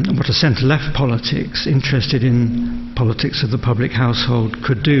centre-left politics interested in politics of the public household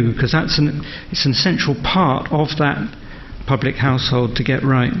could do, because it's an essential part of that public household to get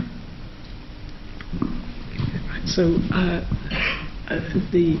right. So,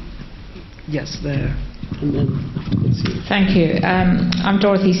 yes, there. And then afterwards. Thank you. I'm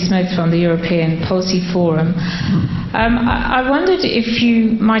Dorothy Smith from the European Policy Forum. I wondered if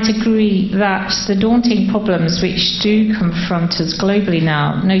you might agree that the daunting problems which do confront us globally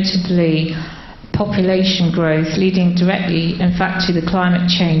now, notably population growth, leading directly, in fact, to the climate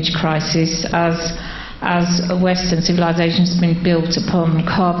change crisis, as Western civilization has been built upon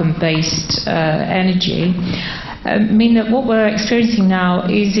carbon-based energy, mean that what we're experiencing now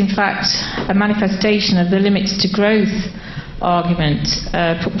is in fact a manifestation of the limits to growth argument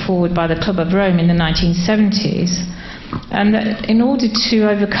put forward by the Club of Rome in the 1970s, and that in order to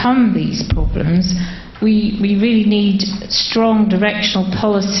overcome these problems we really need strong directional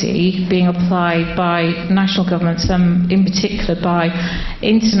policy being applied by national governments, in particular by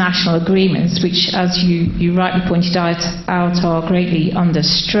international agreements, which, as you rightly pointed out, are greatly under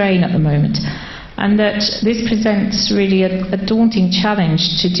strain at the moment. And that this presents really a daunting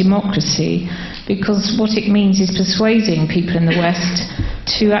challenge to democracy, because what it means is persuading people in the West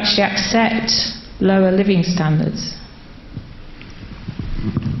to actually accept lower living standards.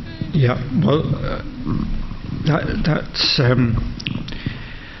 Yeah, well, that's.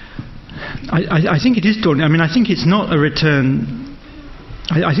 I think it is daunting. I mean, I think it's not a return.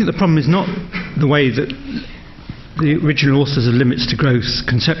 I think the problem is not the way that the original authors of Limits to Growth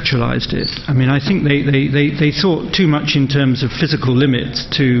conceptualized it. I mean, I think they thought too much in terms of physical limits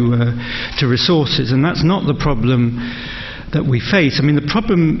to resources, and that's not the problem that we face. I mean, the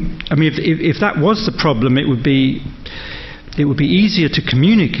problem. I mean, if that was the problem, it would be easier to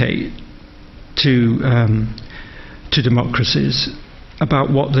communicate to democracies about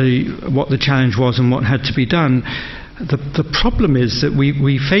what the challenge was and what had to be done. The problem is that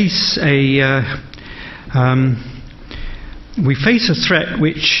we face a threat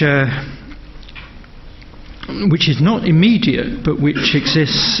which is not immediate, but which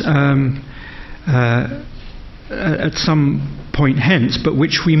exists at some point hence, but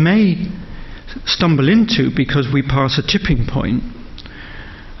which we may stumble into because we pass a tipping point,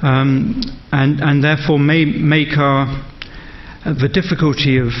 and therefore may make the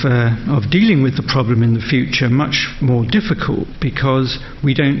difficulty of dealing with the problem in the future much more difficult, because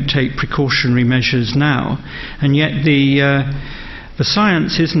we don't take precautionary measures now, and yet the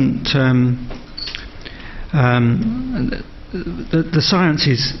science isn't. The science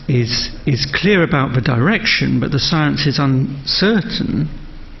is clear about the direction, but the science is uncertain,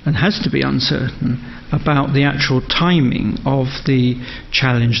 and has to be uncertain, about the actual timing of the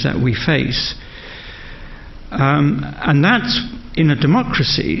challenge that we face. And that's, in a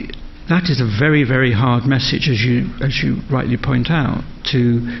democracy, that is a very, very hard message, as you rightly point out,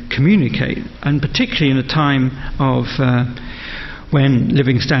 to communicate, and particularly in a time of when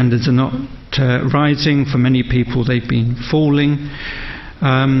living standards are not rising. For many people, they've been falling.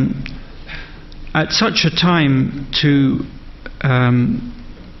 At such a time,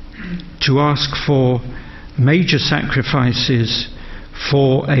 to ask for major sacrifices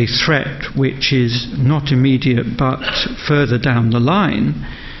for a threat which is not immediate but further down the line,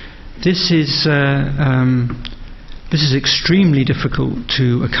 this is extremely difficult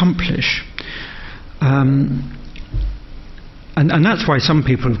to accomplish, and that's why some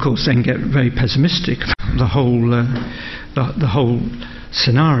people, of course, then get very pessimistic about the whole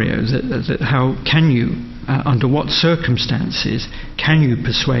scenario. That how can you, under what circumstances, can you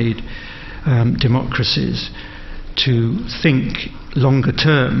persuade democracies to think longer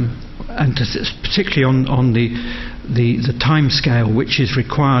term, and particularly on the time scale which is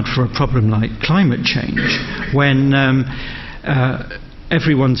required for a problem like climate change, when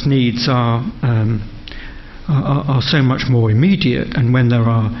everyone's needs are so much more immediate, and when there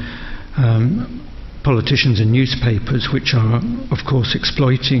are politicians and newspapers which are, of course,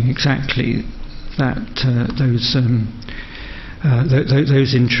 exploiting exactly that those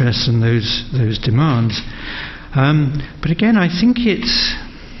interests and those demands. But again, I think it's.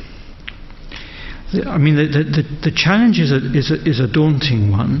 I mean, the challenge is a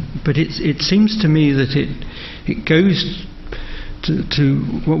daunting one, but it seems to me that it goes to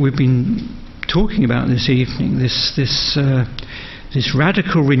what we've been talking about this evening, this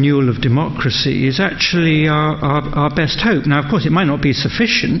radical renewal of democracy is actually our best hope. Now, of course, it might not be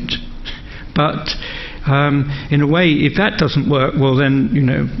sufficient, but in a way, if that doesn't work, well, then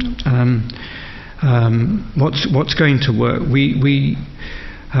what's going to work? We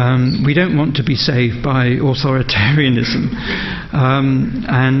don't want to be saved by authoritarianism,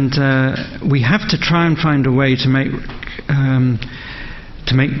 and we have to try and find a way to make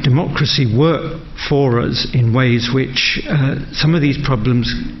democracy work for us in ways which some of these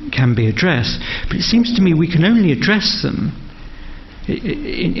problems can be addressed. But it seems to me we can only address them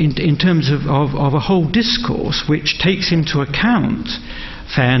in terms of a whole discourse which takes into account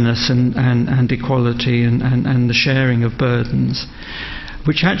fairness and equality and the sharing of burdens,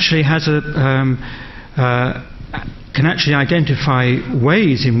 which actually has can actually identify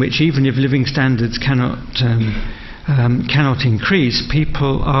ways in which, even if living standards cannot increase,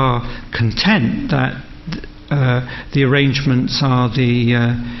 people are content that the arrangements are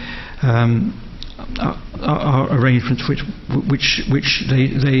arrangements which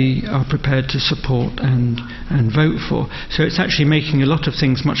they are prepared to support and vote for. So it's actually making a lot of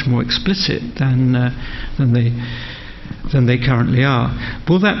things much more explicit than they currently are.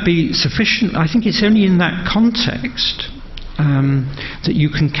 Will that be sufficient? I think it's only in that context that you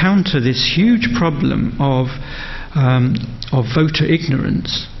can counter this huge problem of voter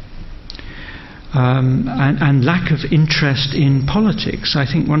ignorance and lack of interest in politics. I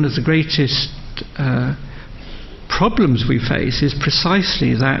think one of the greatest problems we face is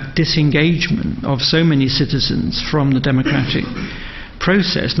precisely that disengagement of so many citizens from the democratic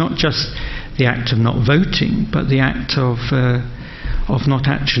process, not just the act of not voting, but the act of not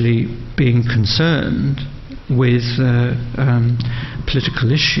actually being concerned with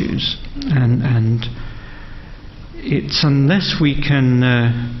political issues. And it's unless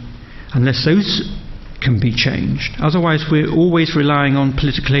those can be changed, otherwise we're always relying on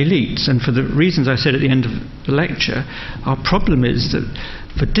political elites. And for the reasons I said at the end of the lecture, our problem is that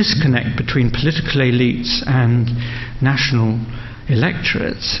the disconnect between political elites and national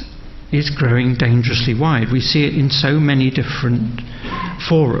electorates is growing dangerously wide. We see it in so many different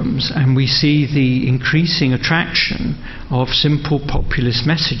forums, and we see the increasing attraction of simple populist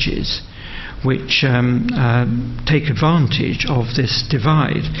messages which take advantage of this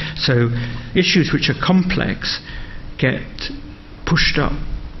divide. So issues which are complex get pushed up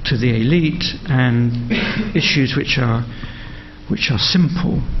to the elite, and issues which are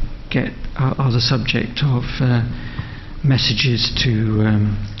simple are the subject of messages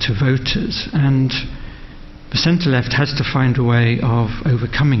to voters. And the centre-left has to find a way of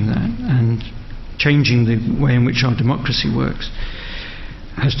overcoming that, and changing the way in which our democracy works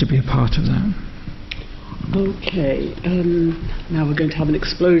has to be a part of that. Okay, now we're going to have an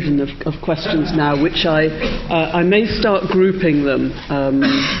explosion of questions now, which I may start grouping them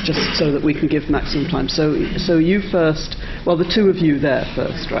just so that we can give maximum time. So you first, well, the two of you there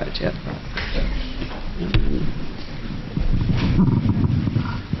first, right? Yeah.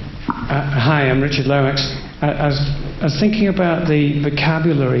 Hi, I'm Richard Lomax. I was thinking about the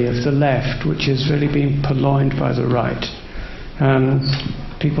vocabulary of the left, which is really being purloined by the right.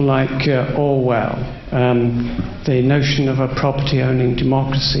 People like Orwell, the notion of a property-owning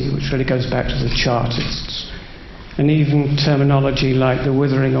democracy, which really goes back to the Chartists, and even terminology like the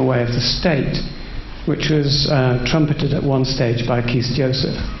withering away of the state, which was trumpeted at one stage by Keith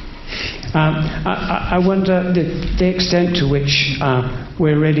Joseph. I wonder the extent to which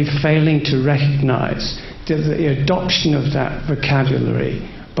we're really failing to recognize that the adoption of that vocabulary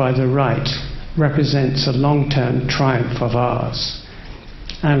by the right represents a long-term triumph of ours,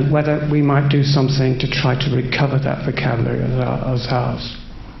 and whether we might do something to try to recover that vocabulary as ours.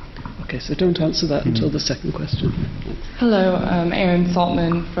 Okay, so don't answer that until the second question. Hello, I'm Erin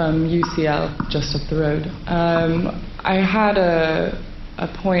Saltman from UCL, just up the road. I had a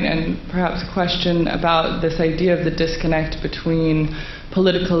point and perhaps a question about this idea of the disconnect between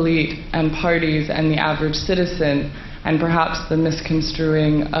political elite and parties and the average citizen, and perhaps the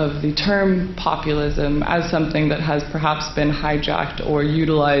misconstruing of the term populism as something that has perhaps been hijacked or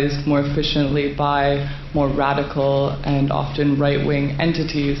utilized more efficiently by more radical and often right-wing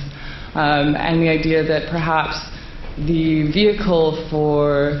entities, and the idea that perhaps the vehicle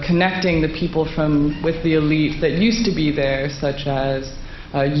for connecting the people with the elite that used to be there, such as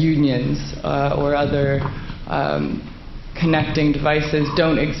unions or other connecting devices,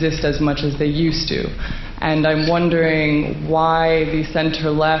 don't exist as much as they used to. And I'm wondering why the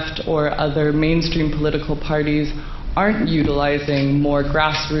center-left or other mainstream political parties aren't utilizing more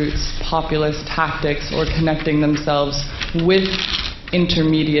grassroots populist tactics or connecting themselves with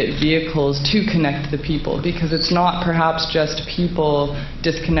intermediate vehicles to connect the people, because it's not perhaps just people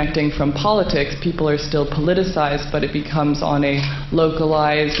disconnecting from politics. People are still politicized, but it becomes on a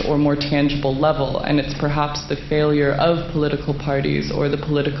localized or more tangible level, and it's perhaps the failure of political parties or the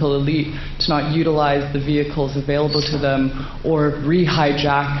political elite to not utilize the vehicles available to them or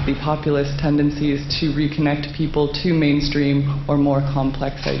re-hijack the populist tendencies to reconnect people to mainstream or more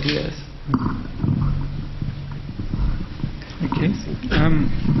complex ideas. Okay.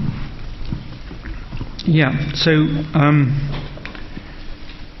 So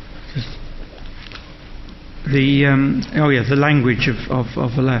the language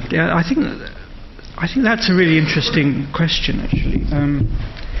of the left. Yeah, I think that's a really interesting question, actually.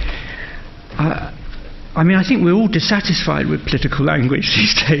 I think we're all dissatisfied with political language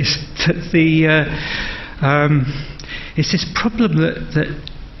these days. That it's this problem that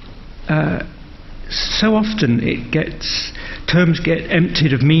so often terms get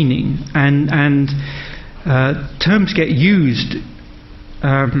emptied of meaning, and terms get used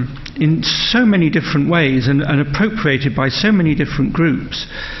in so many different ways and appropriated by so many different groups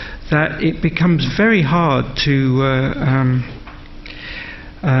that it becomes very hard to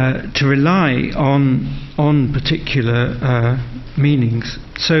rely on particular meanings.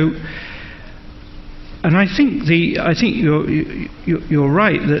 So, and I think you're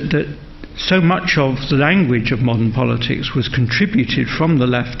right that so much of the language of modern politics was contributed from the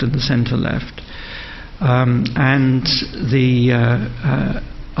left and the centre-left, and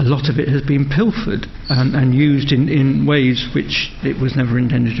a lot of it has been pilfered and used in ways which it was never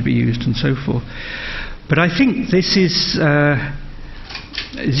intended to be used, and so forth. But I think this is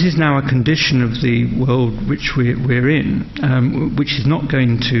now a condition of the world which we're in, which is not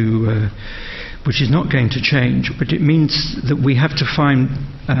going to change, but it means that we have to find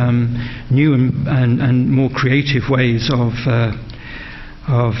new and more creative ways of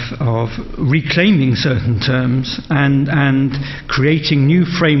reclaiming certain terms and creating new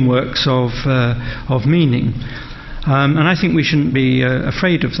frameworks of meaning. And I think we shouldn't be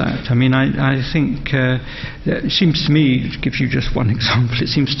afraid of that. I mean, I think it seems to me, to give you just one example, it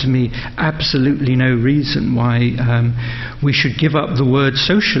seems to me absolutely no reason why we should give up the word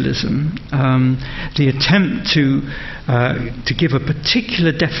socialism. The attempt to give a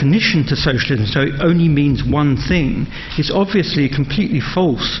particular definition to socialism, so it only means one thing, is obviously completely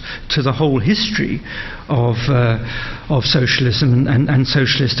false to the whole history of socialism and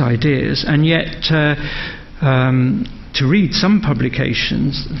socialist ideas, and yet to read some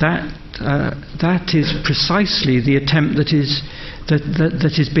publications, that is precisely the attempt that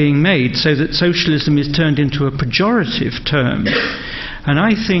is being made, so that socialism is turned into a pejorative term. And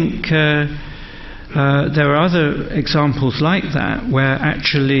I think there are other examples like that where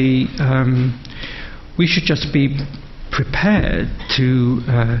actually we should just be prepared to.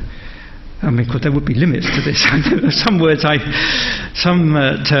 Of course, there would be limits to this. Some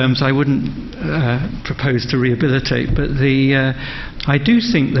terms I wouldn't propose to rehabilitate, but I do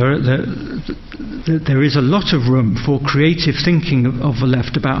think there is a lot of room for creative thinking of the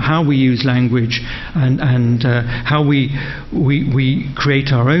left about how we use language and how we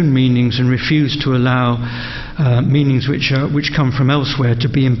create our own meanings and refuse to allow meanings which come from elsewhere to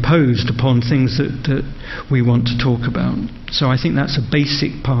be imposed upon things that we want to talk about. So I think that's a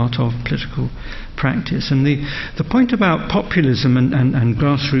basic part of political practice. And the point about populism and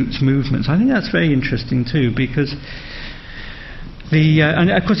grassroots movements, I think that's very interesting too, because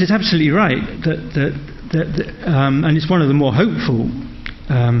and of course it's absolutely right that and it's one of the more hopeful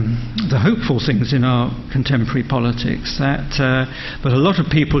things in our contemporary politics, that but a lot of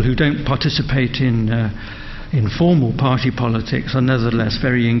people who don't participate in formal party politics are nevertheless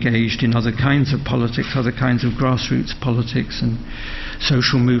very engaged in other kinds of politics, other kinds of grassroots politics and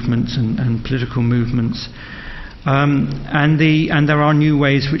social movements and political movements. And there are new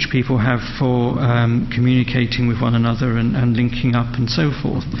ways which people have for communicating with one another and linking up and so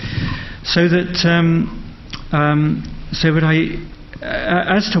forth. So that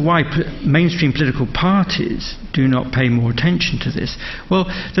as to why mainstream political parties do not pay more attention to this, well,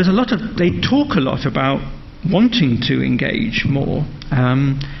 they talk a lot about wanting to engage more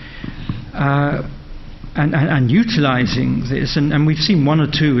and utilising this, and we've seen one or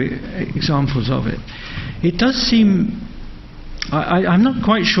two examples of it. It does seem, I'm not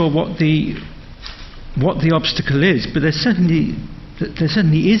quite sure what the obstacle is, but there certainly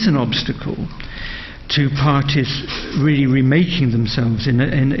is an obstacle to parties really remaking themselves in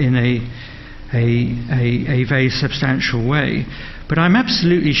a very substantial way. But I'm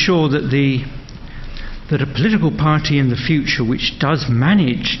absolutely sure that the that a political party in the future which does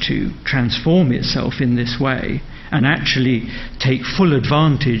manage to transform itself in this way and actually take full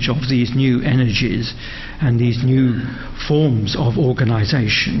advantage of these new energies and these new forms of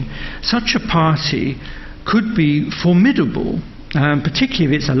organisation, such a party could be formidable, particularly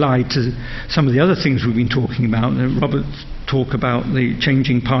if it's allied to some of the other things we've been talking about. Robert talked about the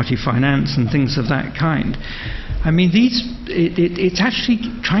changing party finance and things of that kind. I mean, it's actually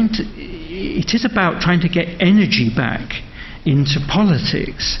it is about trying to get energy back into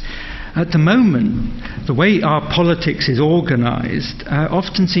politics. At the moment, the way our politics is organised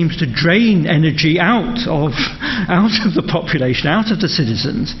often seems to drain energy out of the population, out of the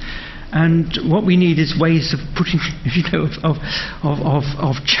citizens. And what we need is ways of putting,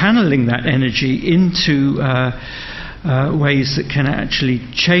 of channeling that energy into ways that can actually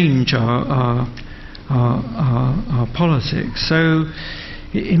change our politics. So,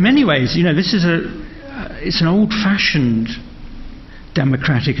 in many ways, this is it's an old-fashioned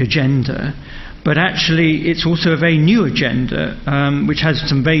democratic agenda, but actually it's also a very new agenda, which has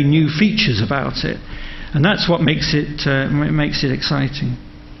some very new features about it, and that's what makes it exciting.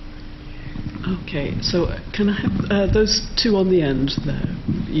 Okay, so can I have those two on the end there,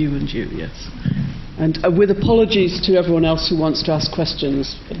 you and you, yes. And with apologies to everyone else who wants to ask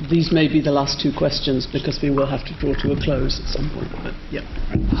questions, these may be the last two questions because we will have to draw to a close at some point. But, yeah.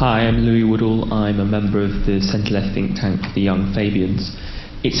 Hi, I'm Louis Woodall. I'm a member of the centre-left think tank, the Young Fabians.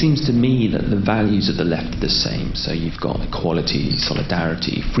 It seems to me that the values of the left are the same. So you've got equality,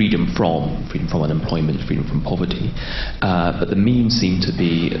 solidarity, freedom from unemployment, freedom from poverty. But the means seem to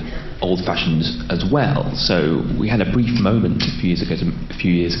be old-fashioned as well. So we had a brief moment a few years ago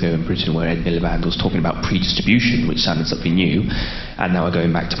in Britain where Ed Miliband was talking about predistribution, which sounded something new, and now we're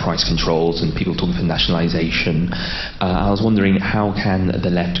going back to price controls and people talking for nationalisation. I was wondering, how can the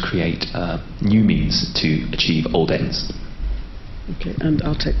left create new means to achieve old ends? Okay, and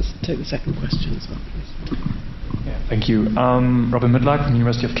I'll take the second question as well, please. Yeah, thank you. Robin Midlack from the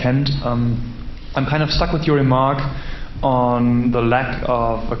University of Kent. I'm kind of stuck with your remark on the lack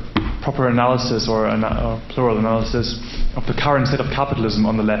of a proper analysis or a plural analysis of the current state of capitalism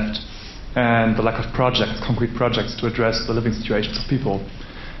on the left and the lack of concrete projects to address the living situations of people,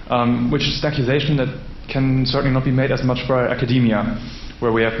 which is an accusation that can certainly not be made as much for academia,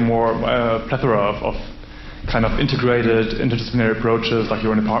 where we have more plethora of kind of integrated interdisciplinary approaches like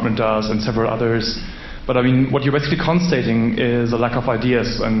your department does and several others. But I mean, what you're basically constating is a lack of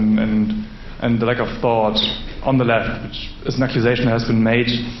ideas and the lack of thought on the left, which is an accusation that has been made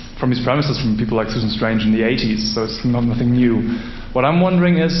from these premises from people like Susan Strange in the 80s, so it's nothing new. What I'm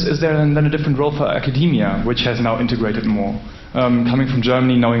wondering is there then a different role for academia, which has now integrated more? Coming from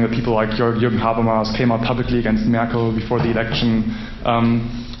Germany, knowing that people like Jürgen Habermas came out publicly against Merkel before the election,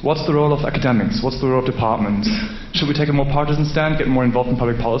 what's the role of academics? What's the role of departments? Should we take a more partisan stand, get more involved in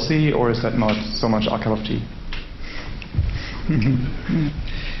public policy, or is that not so much our cup of tea?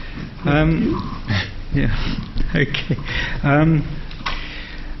 Yeah. Okay.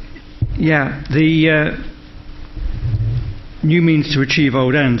 The new means to achieve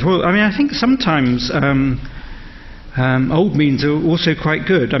old ends. Well, I mean, I think sometimes old means are also quite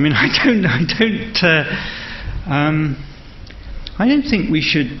good. I mean, I don't think we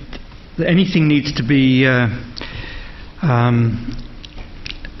should. That anything needs to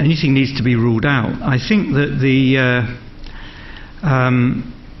be ruled out. I think that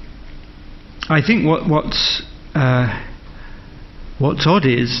I think what's odd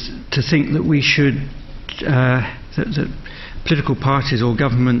is to think that we should that political parties or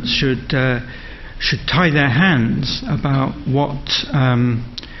governments should tie their hands about what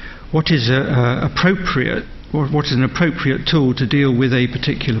is appropriate. What is an appropriate tool to deal with a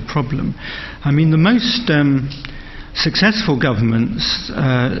particular problem? I mean, the most successful governments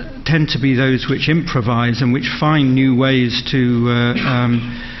tend to be those which improvise and which find new ways to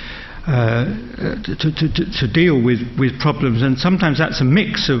deal with problems, and sometimes that's a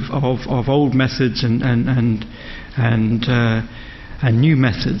mix of old methods and new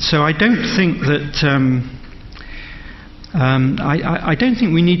methods. So I don't think that I don't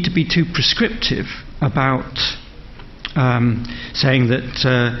think we need to be too prescriptive about saying that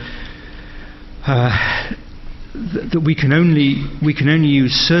that we can only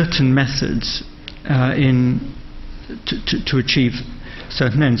use certain methods to achieve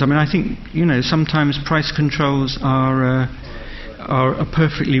certain ends. I mean, I think sometimes price controls are a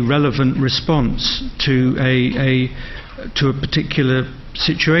perfectly relevant response to a particular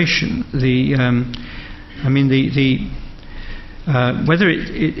situation. Whether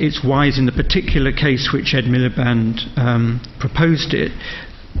it's wise in the particular case which Ed Miliband proposed it,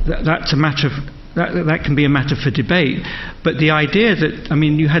 that's a matter that can be a matter for debate. But the idea that, I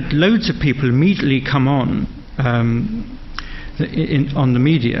mean, you had loads of people immediately come on the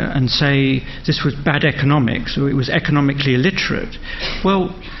media and say this was bad economics, or it was economically illiterate.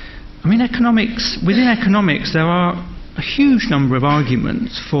 Well, I mean, within economics there are a huge number of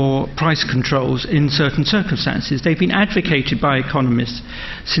arguments for price controls in certain circumstances. They've been advocated by economists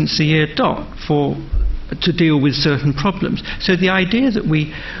since the year dot to deal with certain problems. So the idea that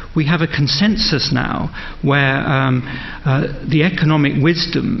we have a consensus now where the economic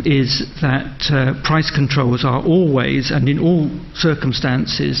wisdom is that price controls are always and in all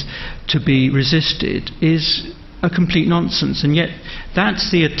circumstances to be resisted is a complete nonsense. And yet that's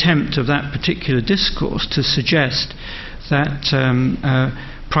the attempt of that particular discourse to suggest that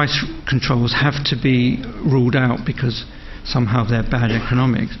price controls have to be ruled out because somehow they're bad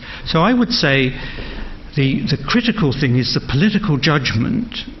economics. So I would say the critical thing is the political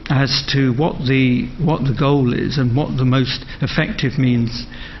judgment as to what the goal is and what the most effective means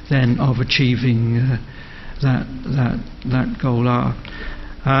then of achieving that goal are.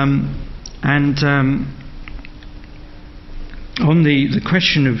 On the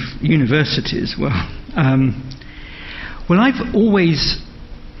question of universities, I've always,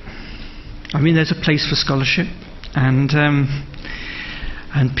 I mean, there's a place for scholarship and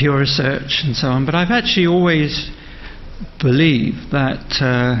pure research and so on, but I've actually always believed that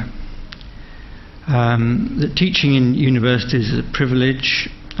that teaching in universities is a privilege,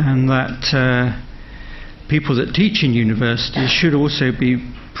 and that people that teach in universities should also be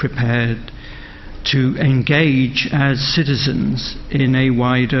prepared to engage as citizens in a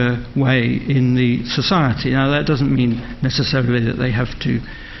wider way in the society. Now, that doesn't mean necessarily that they have to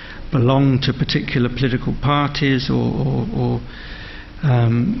belong to particular political parties or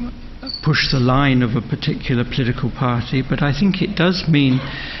push the line of a particular political party, but I think it does mean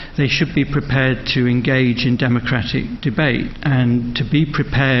they should be prepared to engage in democratic debate and to be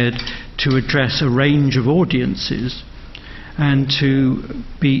prepared to address a range of audiences and to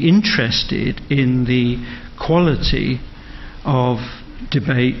be interested in the quality of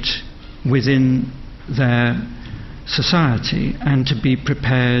debate within their society, and to be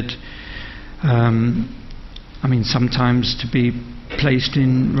prepared, sometimes to be placed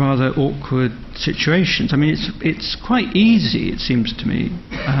in rather awkward situations. I mean, it's quite easy, it seems to me.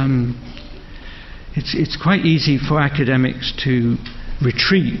 It's quite easy for academics to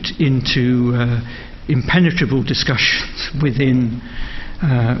retreat into impenetrable discussions within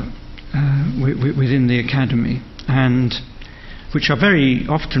the academy, and which are very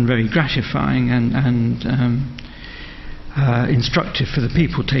often very gratifying and instructive for the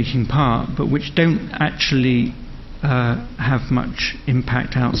people taking part, but which don't actually have much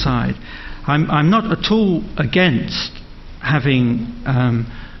impact outside. I'm not at all against having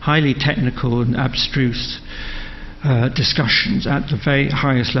highly technical and abstruse discussions at the very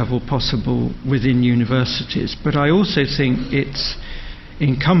highest level possible within universities, but I also think it's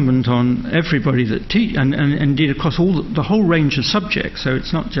incumbent on everybody that teach, and indeed across the whole range of subjects, so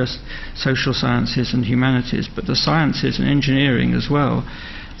it's not just social sciences and humanities, but the sciences and engineering as well,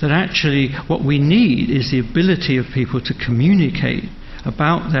 that actually what we need is the ability of people to communicate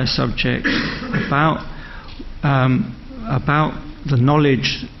about their subject, about the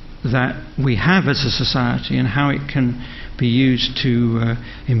knowledge that we have as a society and how it can be used to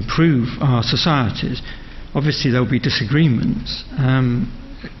improve our societies. Obviously there will be disagreements,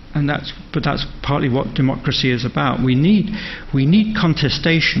 but that's partly what democracy is about. We need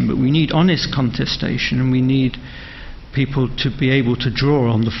contestation, but we need honest contestation, and we need people to be able to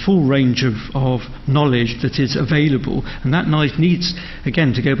draw on the full range of knowledge that is available, and that knowledge needs,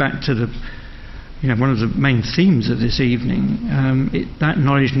 again, to go back to one of the main themes of this evening, that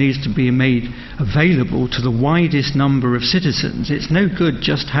knowledge needs to be made available to the widest number of citizens. It's no good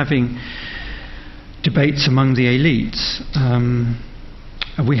just having debates among the elites.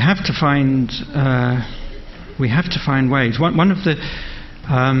 We have to find ways. One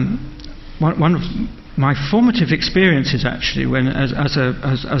of my formative experiences, actually, when as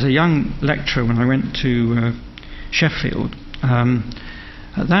a young lecturer, when I went to Sheffield,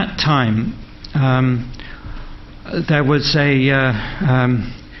 at that time there was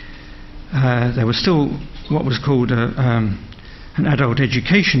still what was called an adult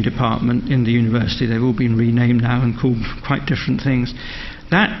education department in the university. They've all been renamed now and called quite different things.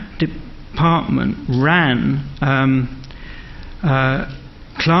 That department ran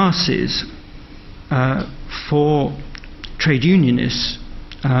classes for trade unionists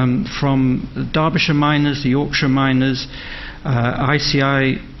from the Derbyshire miners, the Yorkshire miners,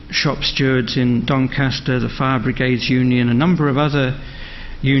 ICI shop stewards in Doncaster, the Fire Brigades Union, a number of other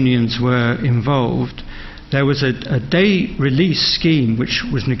unions were involved, there was a day release scheme which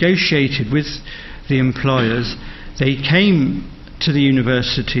was negotiated with the employers. They came to the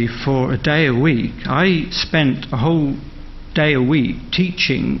university for a day a week. I spent a whole day a week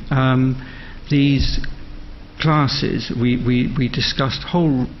teaching these classes. We discussed a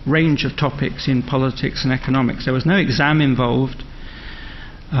whole range of topics in politics and economics. There was no exam involved,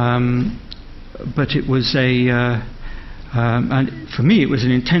 but it was and for me it was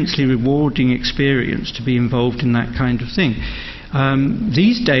an intensely rewarding experience to be involved in that kind of thing.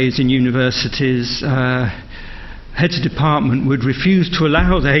 These days in universities, heads of department would refuse to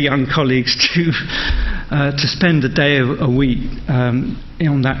allow their young colleagues to spend a day a week.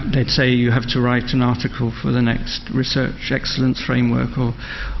 On that, they'd say you have to write an article for the next research excellence framework or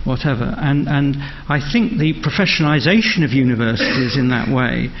whatever. And I think the professionalisation of universities in that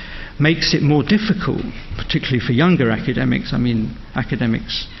way makes it more difficult, particularly for younger academics. I mean,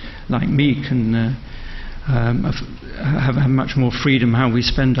 academics like me can have much more freedom how we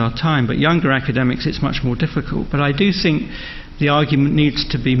spend our time, but younger academics it's much more difficult. But I do think the argument needs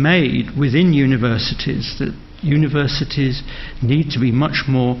to be made within universities that universities need to be much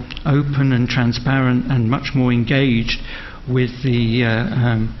more open and transparent and much more engaged with the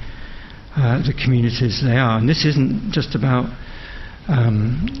communities they are. And this isn't just about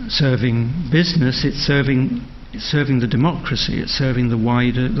serving business, it's serving the democracy, it's serving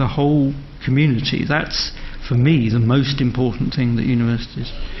the whole community. That's, for me, the most important thing that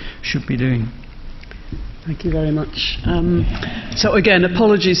universities should be doing. Thank you very much. So again,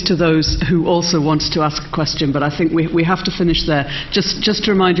 apologies to those who also wanted to ask a question, but I think we have to finish there. Just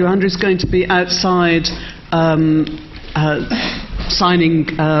to remind you, Andrew's going to be outside signing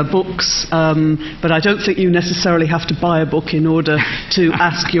books, but I don't think you necessarily have to buy a book in order to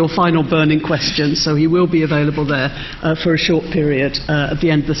ask your final burning question, so he will be available there for a short period at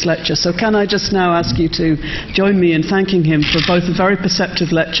the end of this lecture. So can I just now ask you to join me in thanking him for both a very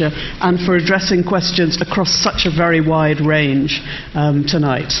perceptive lecture and for addressing questions across such a very wide range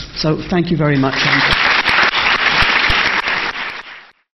tonight. So thank you very much, Andrew.